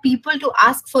for people to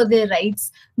ask for their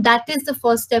rights, that is the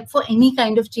first step for any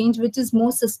kind of change which is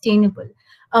more sustainable.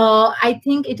 I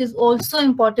think it is also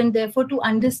important, therefore, to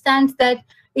understand that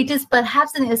it is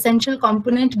perhaps an essential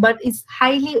component, but is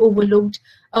highly overlooked,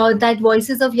 that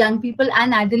voices of young people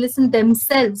and adolescents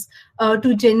themselves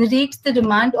to generate the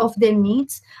demand of their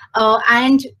needs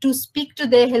and to speak to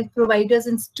their health providers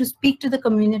and to speak to the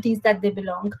communities that they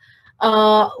belong.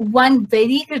 One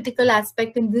very critical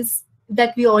aspect in this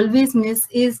that we always miss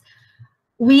is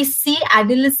we see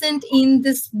adolescent in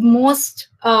this most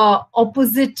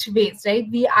opposite ways, right?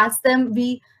 We ask them,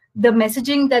 the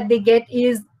messaging that they get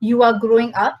is you are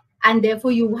growing up and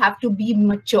therefore you have to be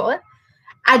mature.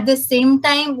 At the same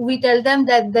time, we tell them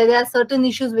that there are certain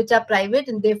issues which are private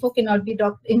and therefore cannot be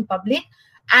talked in public,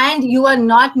 and you are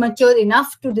not mature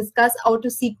enough to discuss how to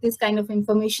seek this kind of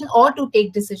information or to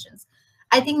take decisions.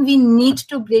 I think we need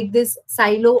to break this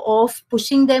silo of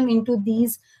pushing them into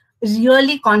these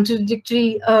really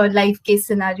contradictory life case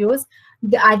scenarios.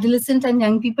 The adolescents and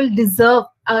young people deserve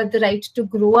the right to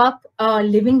grow up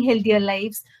living healthier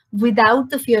lives without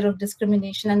the fear of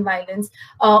discrimination and violence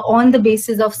on the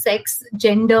basis of sex,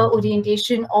 gender,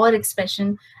 orientation, or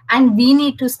expression. And we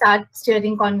need to start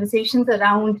steering conversations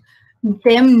around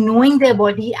them knowing their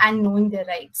body and knowing their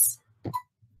rights.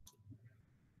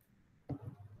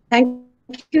 Thank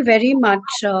you very much,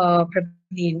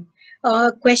 Prableen.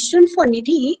 Question for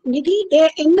Nidhi. Nidhi,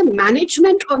 in the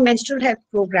management of menstrual health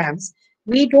programs,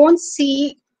 we don't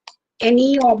see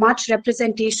any or much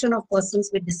representation of persons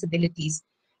with disabilities.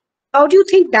 How do you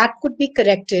think that could be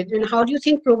corrected, and how do you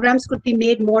think programs could be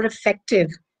made more effective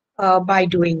by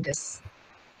doing this?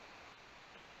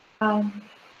 I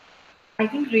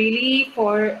think really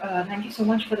thank you so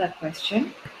much for that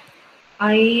question.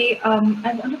 I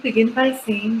want to begin by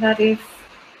saying that if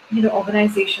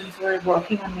organizations were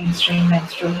working on mainstream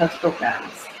menstrual health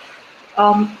programs,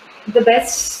 the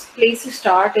best place to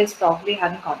start is probably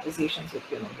having conversations with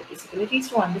women with disabilities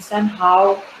to understand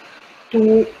how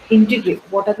to integrate,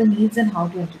 what are the needs and how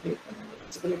to integrate women with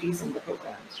disabilities in the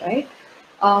programs, right?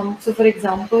 So for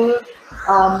example,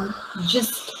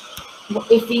 just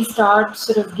if we start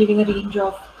sort of giving a range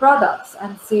of products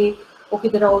and say, okay,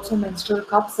 there are also menstrual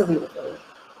cups available,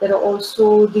 there are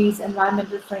also these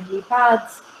environmental friendly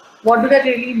pads, what does that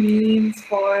really mean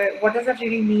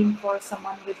for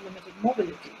someone with limited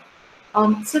mobility?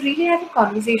 So really having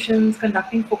conversations,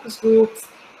 conducting focus groups,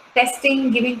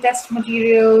 testing, giving test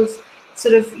materials,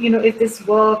 sort of, if this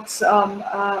works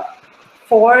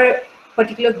for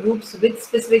particular groups with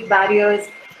specific barriers.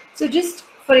 So just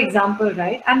for example,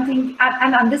 right, and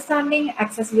understanding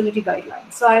accessibility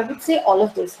guidelines. So I would say all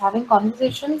of this, having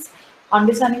conversations,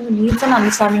 understanding the needs and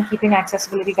understanding keeping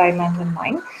accessibility guidelines in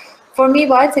mind. For me,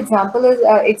 why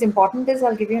it's important is,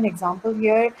 I'll give you an example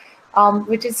here,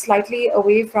 which is slightly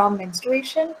away from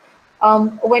menstruation.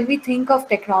 When we think of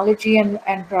technology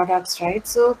and products, right?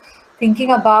 So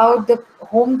thinking about the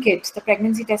home kit, the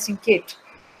pregnancy testing kit,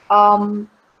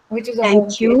 which is a home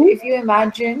kit.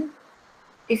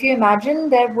 If you imagine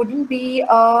there wouldn't be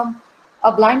a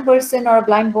blind person or a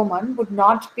blind woman would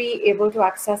not be able to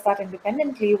access that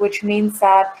independently, which means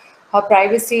that her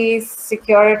privacy,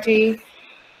 security,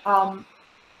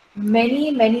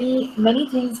 many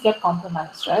things get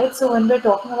compromised, right? So when we're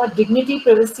talking about dignity,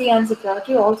 privacy, and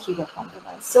security, all three get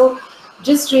compromised. So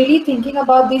just really thinking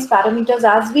about these parameters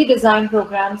as we design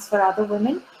programs for other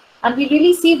women, and we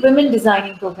really see women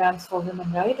designing programs for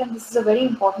women, right? And this is a very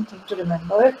important thing to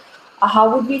remember.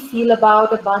 How would we feel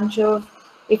about a bunch of,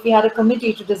 if we had a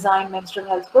committee to design menstrual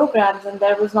health programs and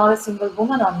there was not a single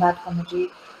woman on that committee?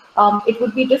 It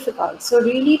would be difficult. So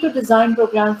really to design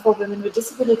programs for women with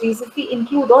disabilities, if we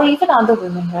include, or even other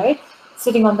women, right,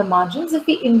 sitting on the margins, if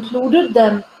we included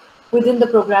them within the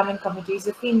programming committees,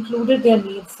 if we included their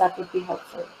needs, that would be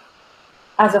helpful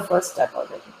as a first step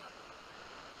already.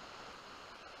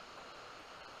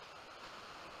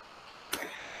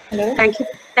 Hello.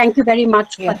 Thank you very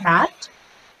much for that,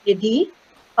 Nidhi.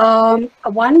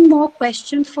 One more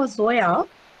question for Zoya.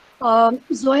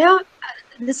 Zoya,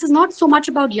 this is not so much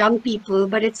about young people,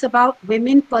 but it's about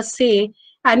women per se.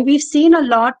 And we've seen a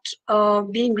lot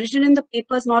being written in the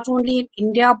papers, not only in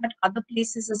India, but other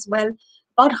places as well,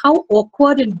 about how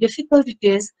awkward and difficult it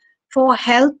is for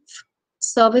health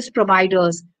service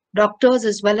providers, doctors,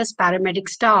 as well as paramedic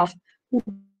staff who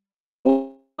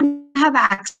don't have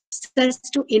access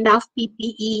to enough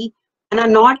PPE and are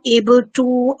not able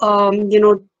to,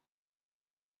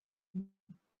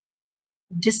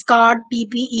 discard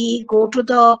PPE, go to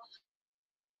the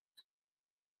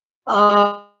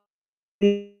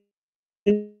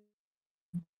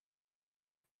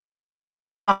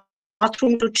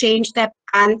bathroom to change their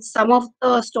pants. Some of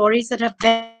the stories that have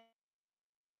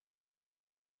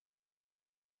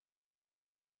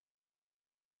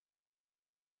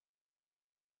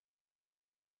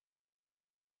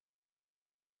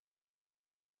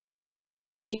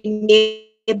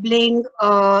enabling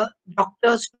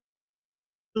doctors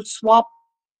to swap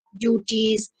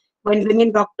duties when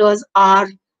women doctors are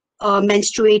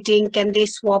menstruating. Can they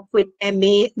swap with their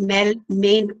male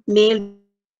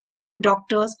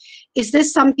doctors? Is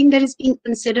this something that is being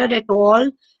considered at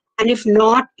all? And if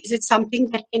not, is it something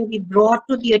that can be brought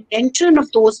to the attention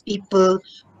of those people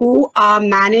who are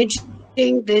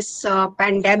managing this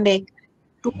pandemic?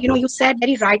 You said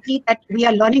very rightly that we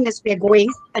are learning as we are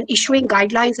going and issuing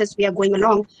guidelines as we are going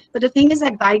along. But the thing is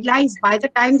that guidelines, by the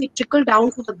time they trickle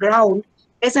down to the ground,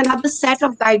 there's another set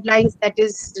of guidelines that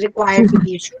is required to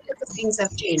be issued because things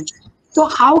have changed. So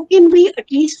how can we, at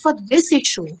least for this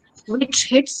issue, which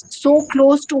hits so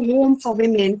close to home for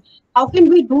women, how can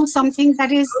we do something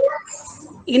that is,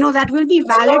 that will be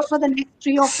valid for the next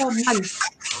 3 or 4 months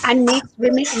and make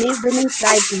women's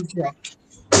lives easier?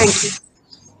 Thank you.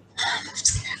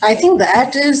 I think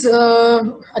that is,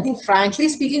 I think frankly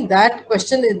speaking, that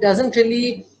question, it doesn't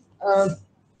really,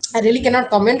 I really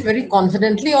cannot comment very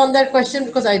confidently on that question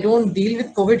because I don't deal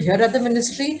with COVID here at the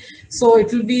ministry. So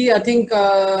it will be, I think,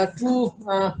 too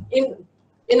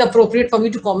inappropriate for me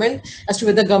to comment as to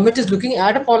whether the government is looking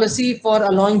at a policy for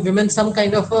allowing women some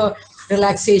kind of a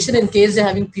relaxation in case they're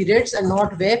having periods and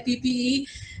not wear PPE,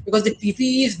 because the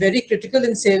PPE is very critical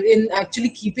in actually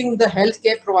keeping the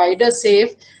healthcare provider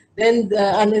safe. Then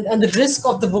and the risk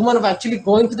of the woman of actually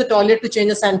going to the toilet to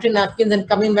change a sanitary napkin and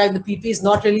coming back, the PP is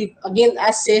not really again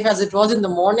as safe as it was in the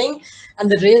morning, and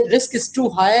the risk is too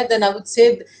high. Then I would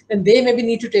say then they maybe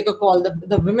need to take a call.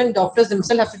 The women doctors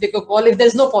themselves have to take a call if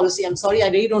there's no policy. I'm sorry, I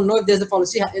really don't know if there's a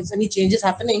policy, if any changes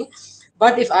happening.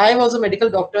 But if I was a medical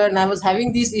doctor and I was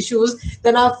having these issues,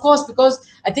 then of course, because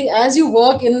I think as you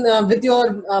work in with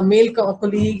your male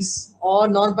colleagues or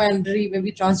non-binary,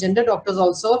 maybe transgender doctors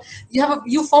also,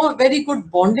 you form a very good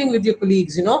bonding with your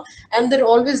colleagues, and they're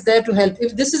always there to help.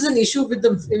 If this is an issue with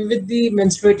the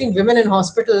menstruating women in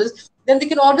hospitals, then they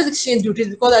can always exchange duties,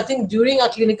 because I think during our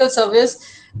clinical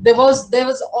service, there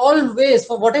was always,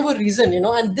 for whatever reason,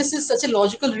 and this is such a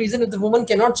logical reason. If the woman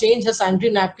cannot change her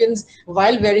sanitary napkins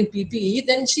while wearing PPE,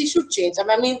 then she should change.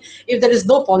 I mean, if there is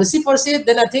no policy per se,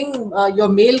 then I think your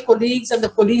male colleagues and the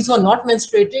colleagues who are not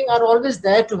menstruating are always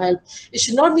there to help. It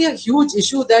should not be a huge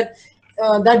issue that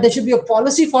there should be a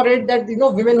policy for it, that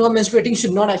women who are menstruating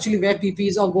should not actually wear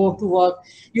PPEs or go to work.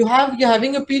 You're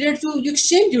having a period, so you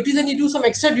exchange duties and you do some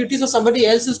extra duties for somebody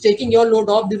else who's taking your load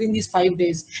off during these 5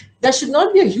 days. That should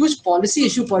not be a huge policy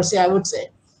issue per se, I would say.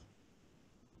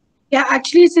 Yeah,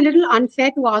 actually, it's a little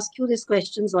unfair to ask you this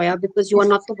question, Zoya, because you are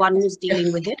not the one who's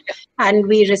dealing with it, and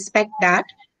we respect that.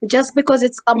 Just because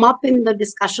it's come up in the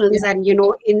discussions and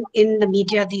in the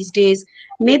media these days,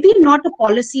 maybe not a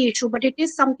policy issue, but it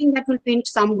is something that will pinch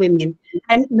some women,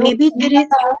 and maybe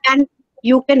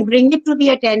you can bring it to the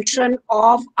attention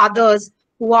of others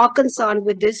who are concerned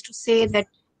with this, to say that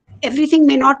everything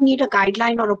may not need a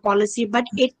guideline or a policy, but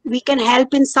we can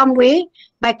help in some way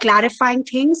by clarifying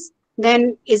things.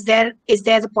 Then is there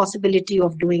the possibility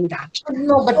of doing that?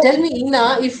 No, but tell me,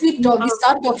 Ina, if we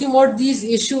start talking about these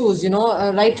issues,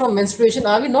 right from menstruation,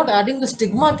 are we not adding the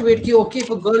stigma to it? Okay, if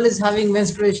a girl is having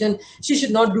menstruation, she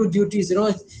should not do duties.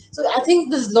 So I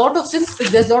think there's a lot of, since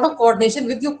there's a lot of coordination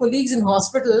with your colleagues in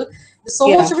hospital, so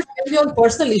Yeah. much of it can be on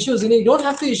personal issues. You don't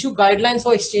have to issue guidelines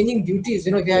for exchanging duties.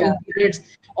 If you're having periods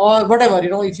or whatever.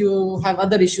 If you have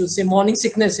other issues, say morning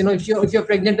sickness. If you're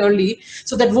pregnant early,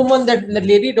 so that woman, that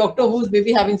lady doctor who's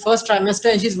maybe having first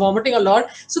trimester and she's vomiting a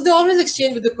lot, so they always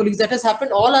exchange with the colleagues. That has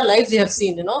happened all our lives. We have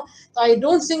seen. So I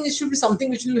don't think it should be something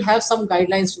which will have some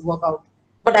guidelines to work out.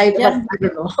 But I don't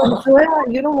know. So,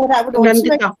 what I would also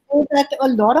like to say that a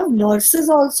lot of nurses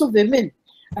are also women.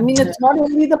 I mean, it's not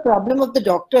only the problem of the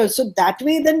doctors. So that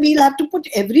way, then we'll have to put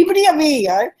everybody away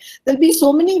here. There'll be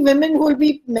so many women who will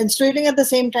be menstruating at the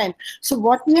same time. So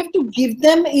what we have to give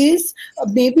them is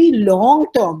maybe long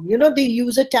term. They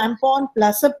use a tampon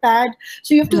plus a pad.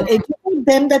 So you have to educate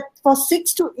them that for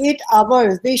 6 to 8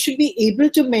 hours, they should be able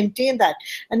to maintain that.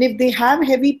 And if they have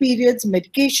heavy periods,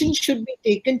 medication should be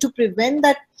taken to prevent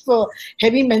that for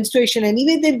heavy menstruation.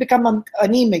 Anyway, they become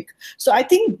anemic. So I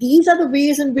think these are the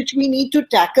ways in which we need to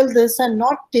tackle this and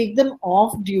not take them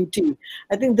off duty.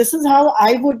 I think this is how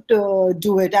I would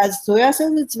do it. As Zoya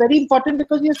says, it's very important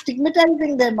because you're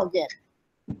stigmatizing them again.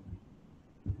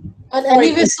 And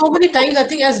anyway, so many times, I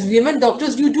think as women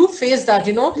doctors, you do face that,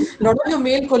 a lot of your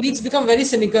male colleagues become very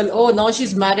cynical. Oh, now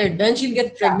she's married, then she'll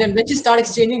get pregnant, then she start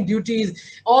exchanging duties.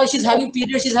 Oh, she's having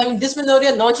periods, she's having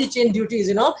dysmenorrhea, now she changed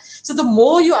duties, So the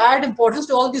more you add importance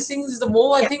to all these things, the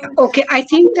more I think... Okay, I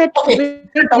think that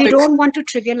we don't want to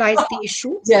trivialize the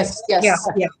issue. Yes. Yeah.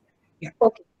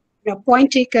 Okay.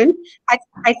 Point taken.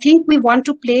 I think we want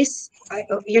to place,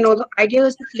 the idea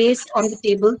is to place on the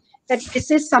table that this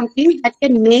is something that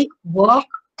can make work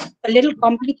a little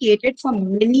complicated for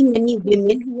many, many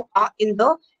women who are in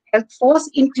the health force,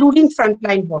 including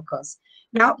frontline workers.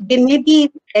 Now, there may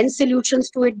be 10 solutions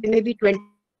to it, there may be 20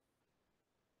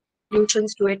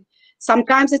 solutions to it.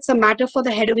 Sometimes it's a matter for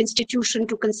the head of institution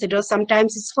to consider.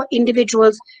 Sometimes it's for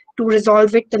individuals to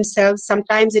resolve it themselves.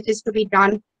 Sometimes it is to be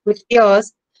done with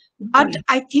peers. But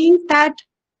I think that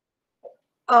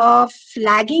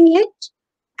flagging it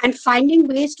and finding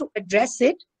ways to address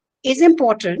it is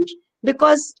important,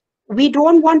 because we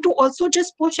don't want to also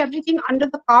just push everything under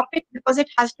the carpet because it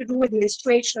has to do with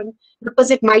menstruation, because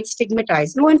it might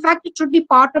stigmatize. No, in fact, it should be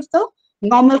part of the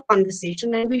normal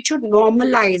conversation, and we should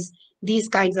normalize these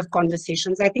kinds of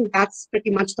conversations. I think that's pretty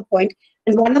much the point.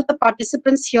 And one of the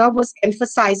participants here was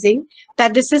emphasizing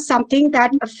that this is something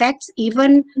that affects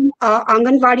even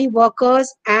Anganwadi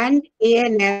workers and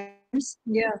ANMs,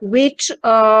 which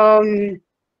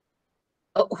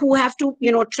who have to,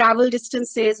 travel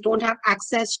distances, don't have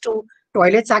access to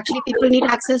toilets. Actually, people need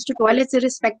access to toilets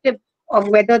irrespective of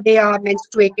whether they are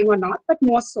menstruating or not, but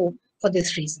more so for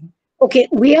this reason. Okay,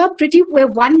 we're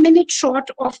 1 minute short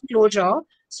of closure.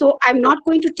 So I'm not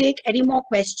going to take any more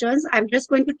questions. I'm just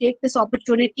going to take this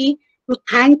opportunity to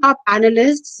thank our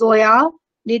panelists, Zoya,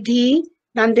 Nidhi,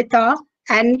 Nandita,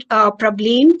 and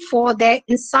Prableen, for their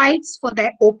insights, for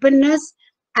their openness,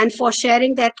 and for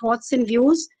sharing their thoughts and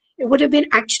views. It would have been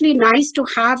actually nice to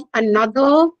have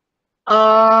another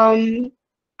half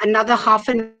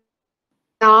an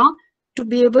hour to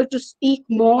be able to speak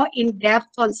more in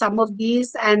depth on some of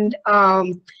these and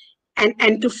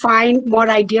to find more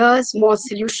ideas, more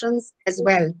solutions as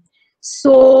well.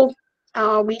 So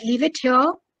we leave it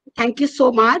here. Thank you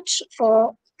so much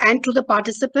and to the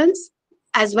participants,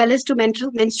 as well as to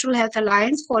Menstrual Health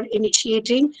Alliance for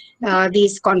initiating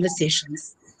these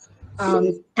conversations.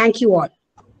 Thank you all.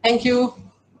 Thank you.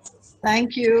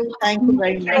 Thank you. Thank you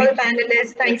very much. Thank you all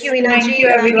panelists. Thank you, Ina Thank ji. you,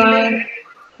 everyone.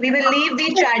 We will leave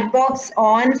the chat box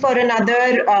on for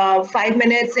another 5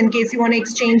 minutes in case you want to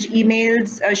exchange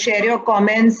emails, share your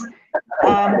comments.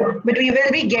 But we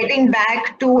will be getting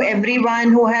back to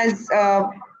everyone who has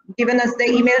given us the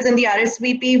emails and the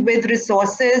RSVP with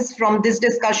resources from this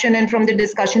discussion and from the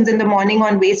discussions in the morning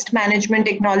on waste management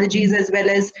technologies, as well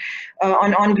as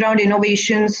on-ground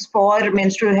innovations for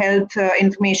menstrual health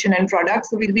information and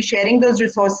products. So we'll be sharing those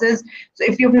resources. So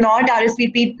if you've not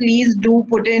RSVP, please do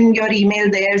put in your email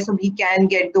there so we can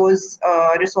get those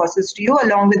resources to you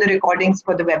along with the recordings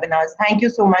for the webinars. Thank you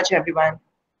so much, everyone.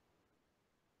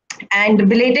 And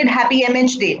belated happy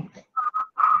MH Day.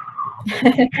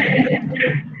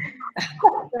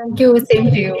 Thank you. Same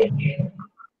to you.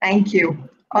 Thank you.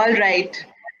 All right.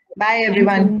 Bye,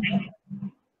 everyone.